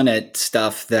poking fun at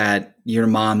stuff that your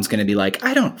mom's going to be like,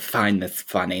 I don't find this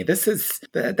funny.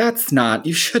 That's not,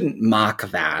 you shouldn't mock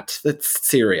that. That's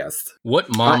serious.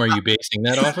 What mom are you basing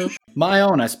that off of? My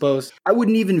own, I suppose. I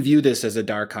wouldn't even view this as a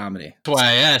dark comedy. That's why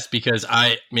I asked, because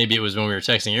maybe it was when we were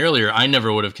texting earlier, I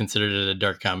never would have considered it a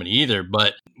dark comedy either.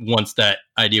 But once that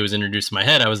idea was introduced in my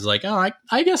head, I was like, oh,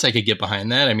 I guess I could get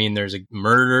behind that. I mean, there's a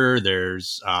murder,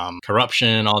 there's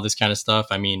corruption, all this kind of stuff.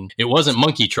 I mean, it wasn't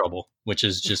Monkey Trouble, which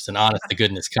is just an honest to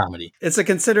goodness comedy. It's a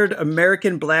considered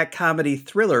American black comedy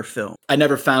thriller film. I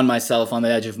never found myself on the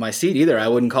edge of my seat either. I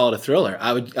wouldn't call it a thriller.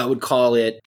 I would call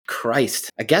it, Christ,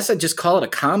 I guess I'd just call it a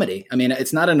comedy. I mean,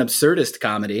 it's not an absurdist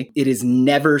comedy. It is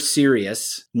never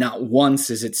serious. Not once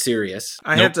is it serious.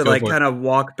 I have to kind of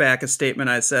walk back a statement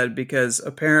I said, because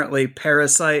apparently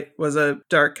Parasite was a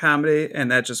dark comedy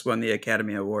and that just won the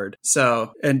Academy Award.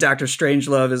 So, and Dr.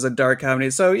 Strangelove is a dark comedy.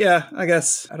 So yeah, I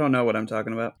guess I don't know what I'm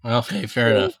talking about. Okay,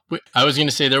 fair enough. I was going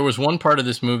to say there was one part of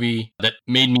this movie that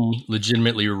made me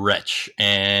legitimately retch,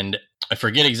 and I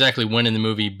forget exactly when in the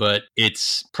movie, but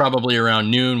it's probably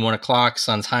around noon, 1 o'clock,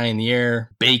 sun's high in the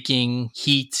air, baking,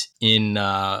 heat in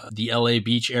the LA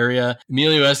beach area.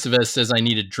 Emilio Estevez says, I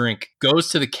need a drink, goes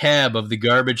to the cab of the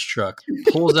garbage truck,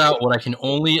 pulls out what I can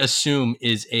only assume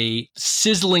is a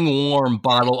sizzling warm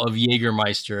bottle of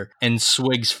Jägermeister and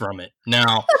swigs from it.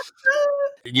 Now,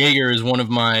 Jaeger is one of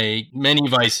my many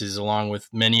vices, along with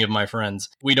many of my friends.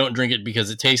 We don't drink it because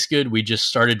it tastes good. We just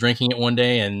started drinking it one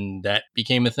day, and that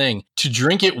became a thing. To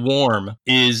drink it warm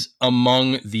is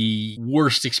among the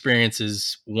worst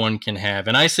experiences one can have.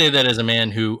 And I say that as a man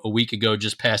who a week ago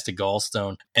just passed a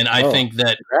gallstone. And I think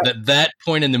that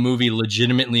point in the movie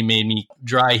legitimately made me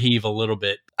dry heave a little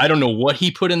bit. I don't know what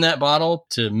he put in that bottle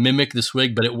to mimic the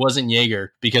swig, but it wasn't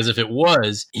Jaeger, because if it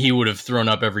was, he would have thrown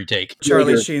up every take.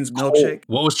 Charlie Sheen's milkshake.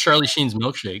 What was Charlie Sheen's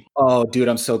milkshake? Oh, dude,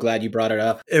 I'm so glad you brought it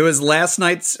up. It was last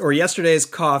night's or yesterday's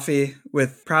coffee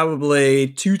with probably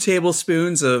 2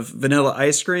 tablespoons of vanilla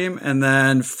ice cream and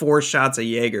then 4 shots of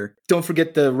Jaeger. Don't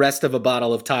forget the rest of a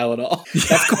bottle of Tylenol.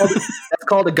 That's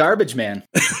called a garbage man.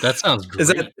 That sounds great.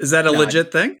 Is that a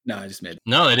legit thing? No, I just made it.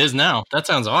 No, it is now. That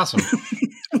sounds awesome.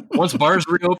 Once bars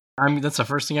reopen, that's the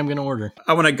first thing I'm going to order.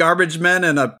 I want a garbage man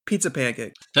and a pizza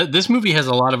pancake. This movie has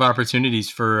a lot of opportunities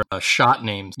for shot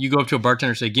names. You go up to a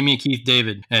bartender and say, give me a Keith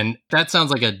David. And that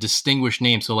sounds like a distinguished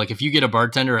name. So like if you get a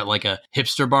bartender at like a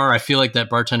hipster bar, I feel like that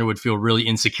bartender would feel really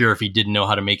insecure if he didn't know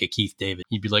how to make a Keith David.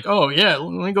 He'd be like, oh yeah,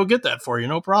 let me go get that for you.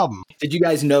 No problem. Did you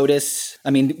guys notice,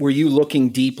 I mean, were you looking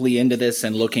deeply into this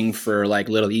and looking for like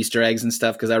little Easter eggs and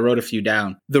stuff? Because I wrote a few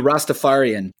down. The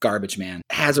Rastafarian garbage man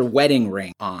has a wedding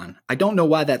ring on. I don't know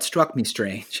why that struck me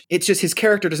strange. It's just his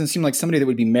character doesn't seem like somebody that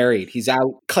would be married. He's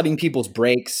out cutting people's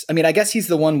brakes. I mean, I guess he's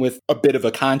the one with a bit of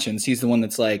a conscience. He's the one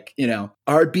that's like, you know,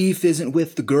 our beef isn't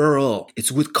with the girl.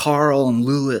 It's with Carl and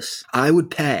Lewis. I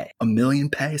would pay $1 million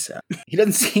pesos. He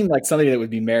doesn't seem like somebody that would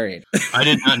be married. I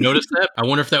did not notice that. I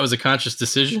wonder if that was a conscious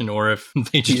decision or if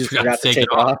they just forgot to take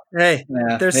it off. Hey,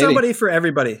 there's somebody for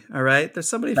everybody, all right? There's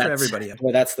somebody for everybody.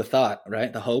 Well, that's the thought,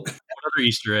 right? The hope. What other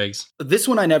Easter eggs? This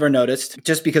one I never noticed,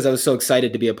 just because I was so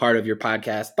excited to be a part of your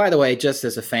podcast. By the way, just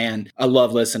as a fan, I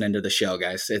love listening to the show,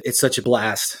 guys. It's such a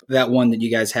blast. That one that you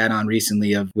guys had on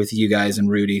recently with you guys and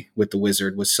Rudy with the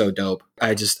Wizard was so dope.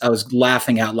 I was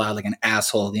laughing out loud like an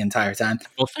asshole the entire time.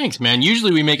 Well, thanks, man.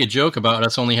 Usually we make a joke about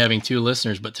us only having 2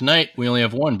 listeners, but tonight we only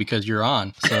have 1 because you're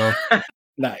on. So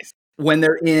nice. When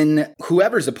they're in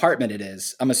whoever's apartment it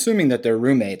is, I'm assuming that they're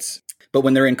roommates. But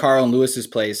when they're in Carl and Lewis's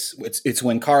place, it's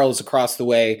when Carl is across the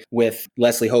way with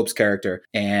Leslie Hope's character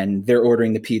and they're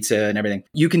ordering the pizza and everything.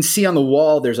 You can see on the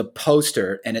wall, there's a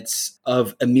poster and it's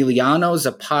of Emiliano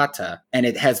Zapata. And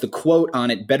it has the quote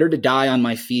on it, better to die on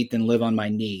my feet than live on my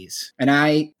knees. And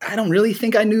I don't really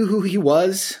think I knew who he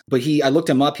was, but I looked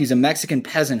him up. He's a Mexican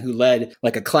peasant who led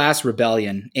like a class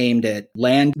rebellion aimed at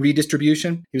land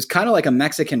redistribution. He was kind of like a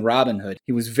Mexican Robin Hood.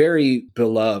 He was very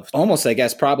beloved, almost, I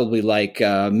guess, probably like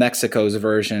Mexico's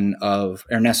version of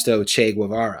Ernesto Che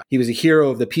Guevara. He was a hero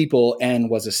of the people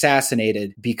and was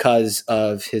assassinated because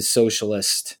of his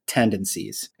socialist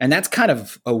tendencies. And that's kind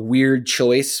of a weird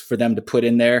choice for them to put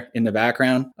in there in the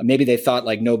background. Maybe they thought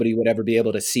like nobody would ever be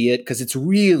able to see it because it's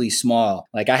really small.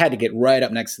 Like I had to get right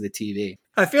up next to the TV.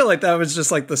 I feel like that was just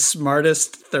like the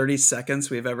smartest 30 seconds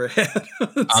we've ever had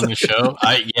on the show.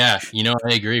 I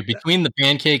agree. Between the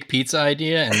pancake pizza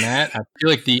idea and that, I feel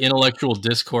like the intellectual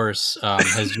discourse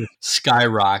has just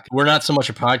skyrocketed. We're not so much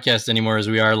a podcast anymore as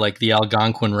we are like the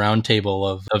Algonquin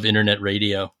roundtable of internet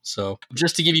radio. So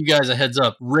just to give you guys a heads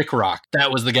up, Rick Rock,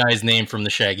 that was the guy's name from the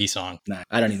Shaggy song. Nah,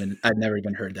 I've never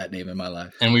even heard that name in my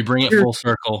life. And we bring it full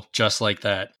circle just like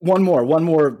that. One more.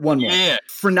 Yeah.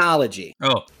 Phrenology.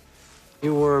 Oh.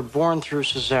 You were born through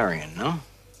cesarean, no?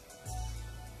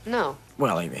 No.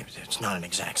 Well, it's not an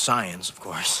exact science, of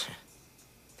course.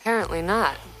 Apparently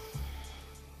not.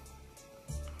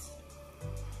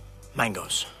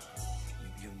 Mangoes.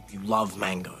 You love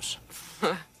mangoes.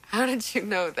 How did you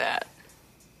know that?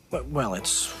 Well,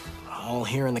 it's all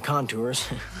here in the contours.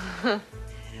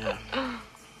 Yeah.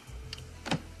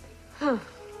 Huh.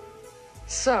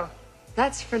 So,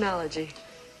 that's phrenology.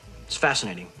 It's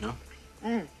fascinating, no?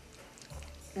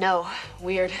 No,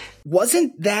 weird.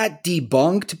 Wasn't that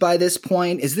debunked by this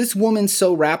point? Is this woman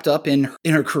so wrapped up in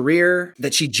her career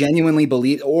that she genuinely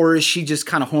believes, or is she just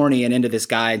kind of horny and into this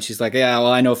guy and she's like, yeah,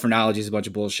 well, I know phrenology is a bunch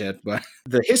of bullshit, but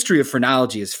the history of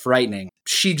phrenology is frightening.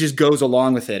 She just goes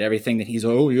along with it. Everything that he's,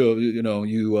 you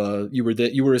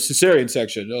were a cesarean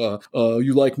section.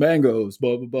 You like mangoes,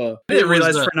 blah, blah, blah. I didn't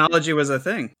realize phrenology was a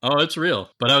thing. Oh, it's real.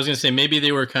 But I was going to say, maybe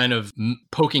they were kind of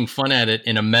poking fun at it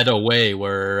in a meta way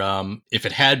where if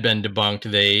it had been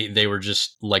debunked, they were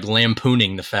just like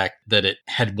lampooning the fact that it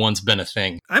had once been a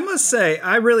thing. I must say,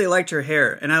 I really liked her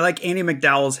hair, and I like Annie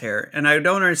McDowell's hair, and I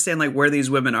don't understand like where these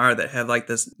women are that have like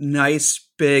this nice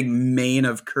big mane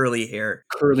of curly hair.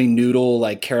 Curly noodle,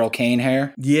 like Carol Kane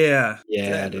hair. Yeah.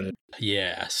 Yeah, dude.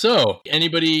 Yeah. So,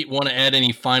 anybody want to add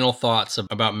any final thoughts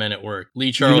about Men at Work?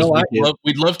 Lee Charles,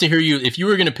 we'd love to hear you. If you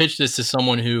were going to pitch this to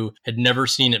someone who had never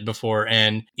seen it before,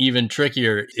 and even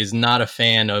trickier, is not a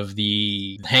fan of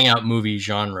the hangout movie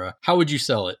genre, how would you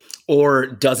sell it? Or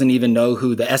doesn't even know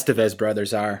who the Estevez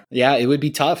brothers are. Yeah, it would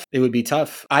be tough. It would be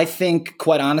tough. I think,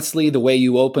 quite honestly, the way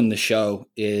you open the show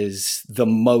is the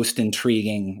most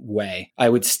intriguing way. I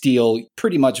would steal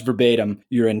pretty much verbatim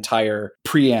your entire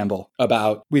preamble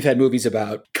about, we've had movies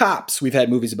about cops, we've had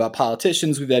movies about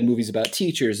politicians, we've had movies about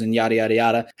teachers, and yada, yada,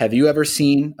 yada. Have you ever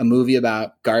seen a movie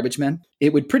about garbage men?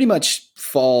 It would pretty much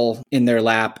fall in their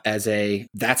lap as a,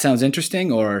 that sounds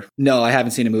interesting, or no, I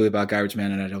haven't seen a movie about garbage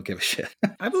men and I don't give a shit.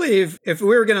 I believe if we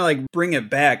were going to like bring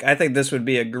it back, I think this would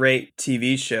be a great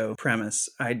TV show premise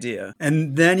idea.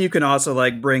 And then you can also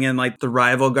like bring in like the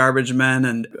rival garbage men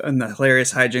and the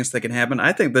hilarious hijinks that can happen.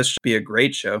 I think this should be a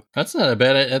great show. That's not a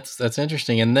bad, that's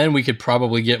interesting. And then we could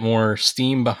probably get more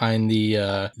steam behind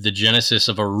the genesis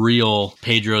of a real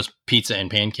Pedro's Pizza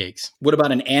and Pancakes. What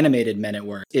about an animated Men at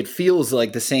Work? It feels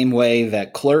like the same way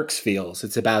that Clerks feels.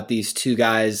 It's about these two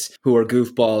guys who are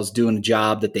goofballs doing a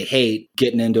job that they hate,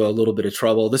 getting into a little bit of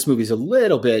trouble. This movie's a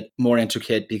little bit more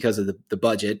intricate because of the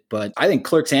budget, but I think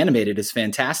Clerks animated is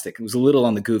fantastic. It was a little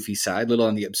on the goofy side, a little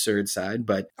on the absurd side,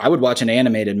 but I would watch an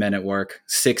animated Men at Work,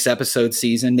 6-episode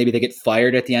season. Maybe they get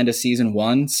fired at the end of season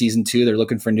 1. Season 2, they're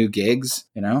looking for new gigs.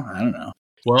 You know, I don't know.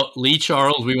 Well, Lee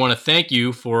Charles, we want to thank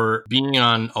you for being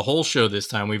on a whole show this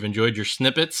time. We've enjoyed your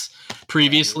snippets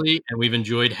previously, and we've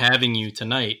enjoyed having you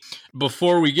tonight.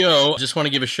 Before we go, I just want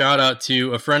to give a shout out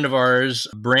to a friend of ours,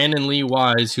 Brandon Lee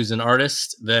Wise, who's an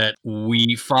artist that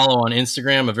we follow on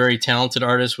Instagram, a very talented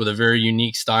artist with a very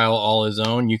unique style all his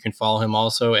own. You can follow him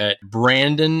also at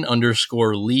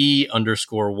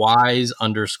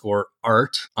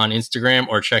Brandon_Lee_Wise_art on Instagram,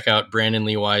 or check out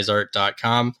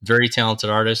BrandonLeeWiseArt.com. Very talented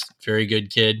artist, very good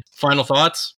kid. Final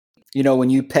thoughts? You know, when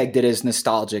you pegged it as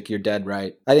nostalgic, you're dead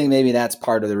right. I think maybe that's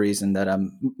part of the reason that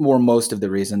most of the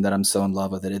reason that I'm so in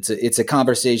love with it. It's a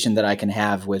conversation that I can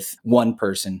have with one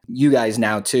person. You guys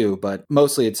now too, but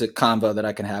mostly it's a convo that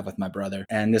I can have with my brother.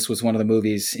 And this was one of the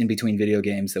movies in between video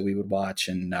games that we would watch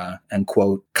and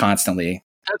quote constantly.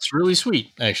 That's really sweet,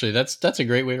 actually. That's a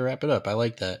great way to wrap it up. I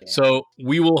like that. Yeah. So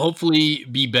we will hopefully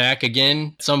be back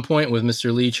again at some point with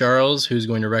Mr. Lee Charles, who's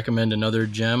going to recommend another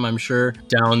gem, I'm sure,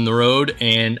 down the road.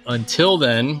 And until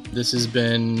then, this has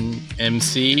been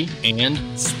MC and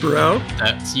Spro.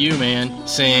 That's you, man,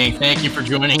 saying thank you for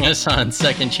joining us on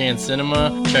Second Chance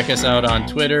Cinema. Check us out on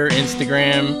Twitter,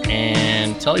 Instagram,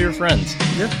 and tell your friends.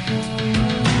 Yeah.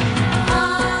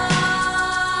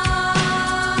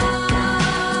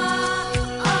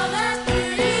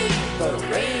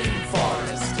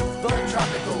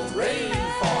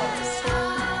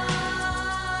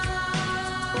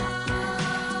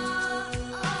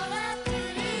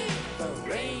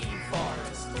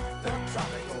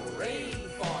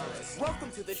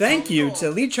 Thank you to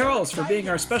Lee Charles for being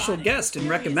our special guest and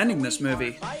recommending this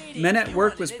movie. Men at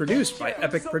Work was produced by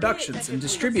Epic Productions and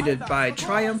distributed by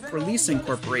Triumph Releasing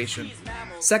Corporation.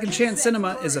 Second Chance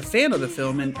Cinema is a fan of the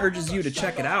film and urges you to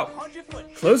check it out.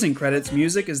 Closing credits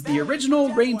music is the original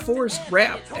Rainforest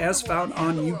rap as found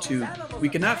on YouTube. We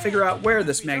cannot figure out where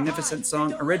this magnificent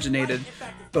song originated,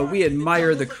 but we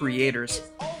admire the creators.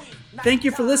 Thank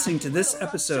you for listening to this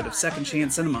episode of Second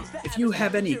Chance Cinema. If you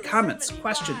have any comments,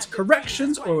 questions,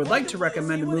 corrections, or would like to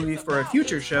recommend a movie for a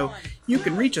future show, you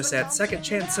can reach us at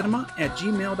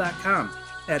secondchancecinema@gmail.com.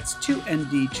 That's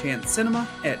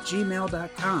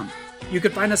 2ndchancecinema@gmail.com. You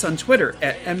can find us on Twitter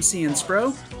at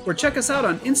MCandSpro, or check us out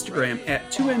on Instagram at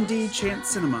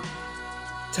 2ndchancecinema.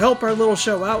 To help our little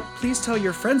show out, please tell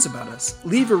your friends about us,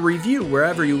 leave a review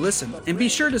wherever you listen, and be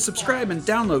sure to subscribe and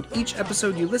download each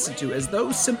episode you listen to, as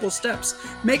those simple steps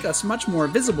make us much more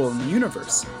visible in the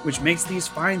universe, which makes these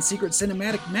fine secret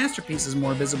cinematic masterpieces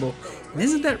more visible. And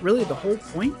isn't that really the whole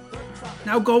point?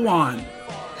 Now go on.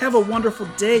 Have a wonderful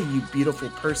day, you beautiful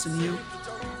person, you.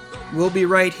 We'll be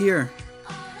right here,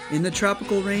 in the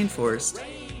tropical rainforest,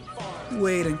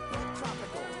 waiting.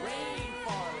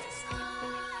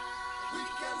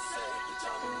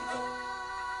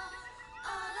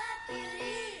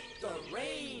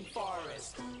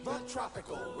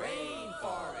 Tropical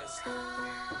rainforest. We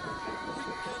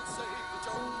can save the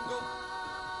jungle.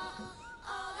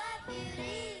 All that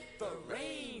beauty. The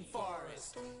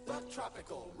rainforest. The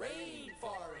tropical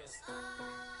rainforest.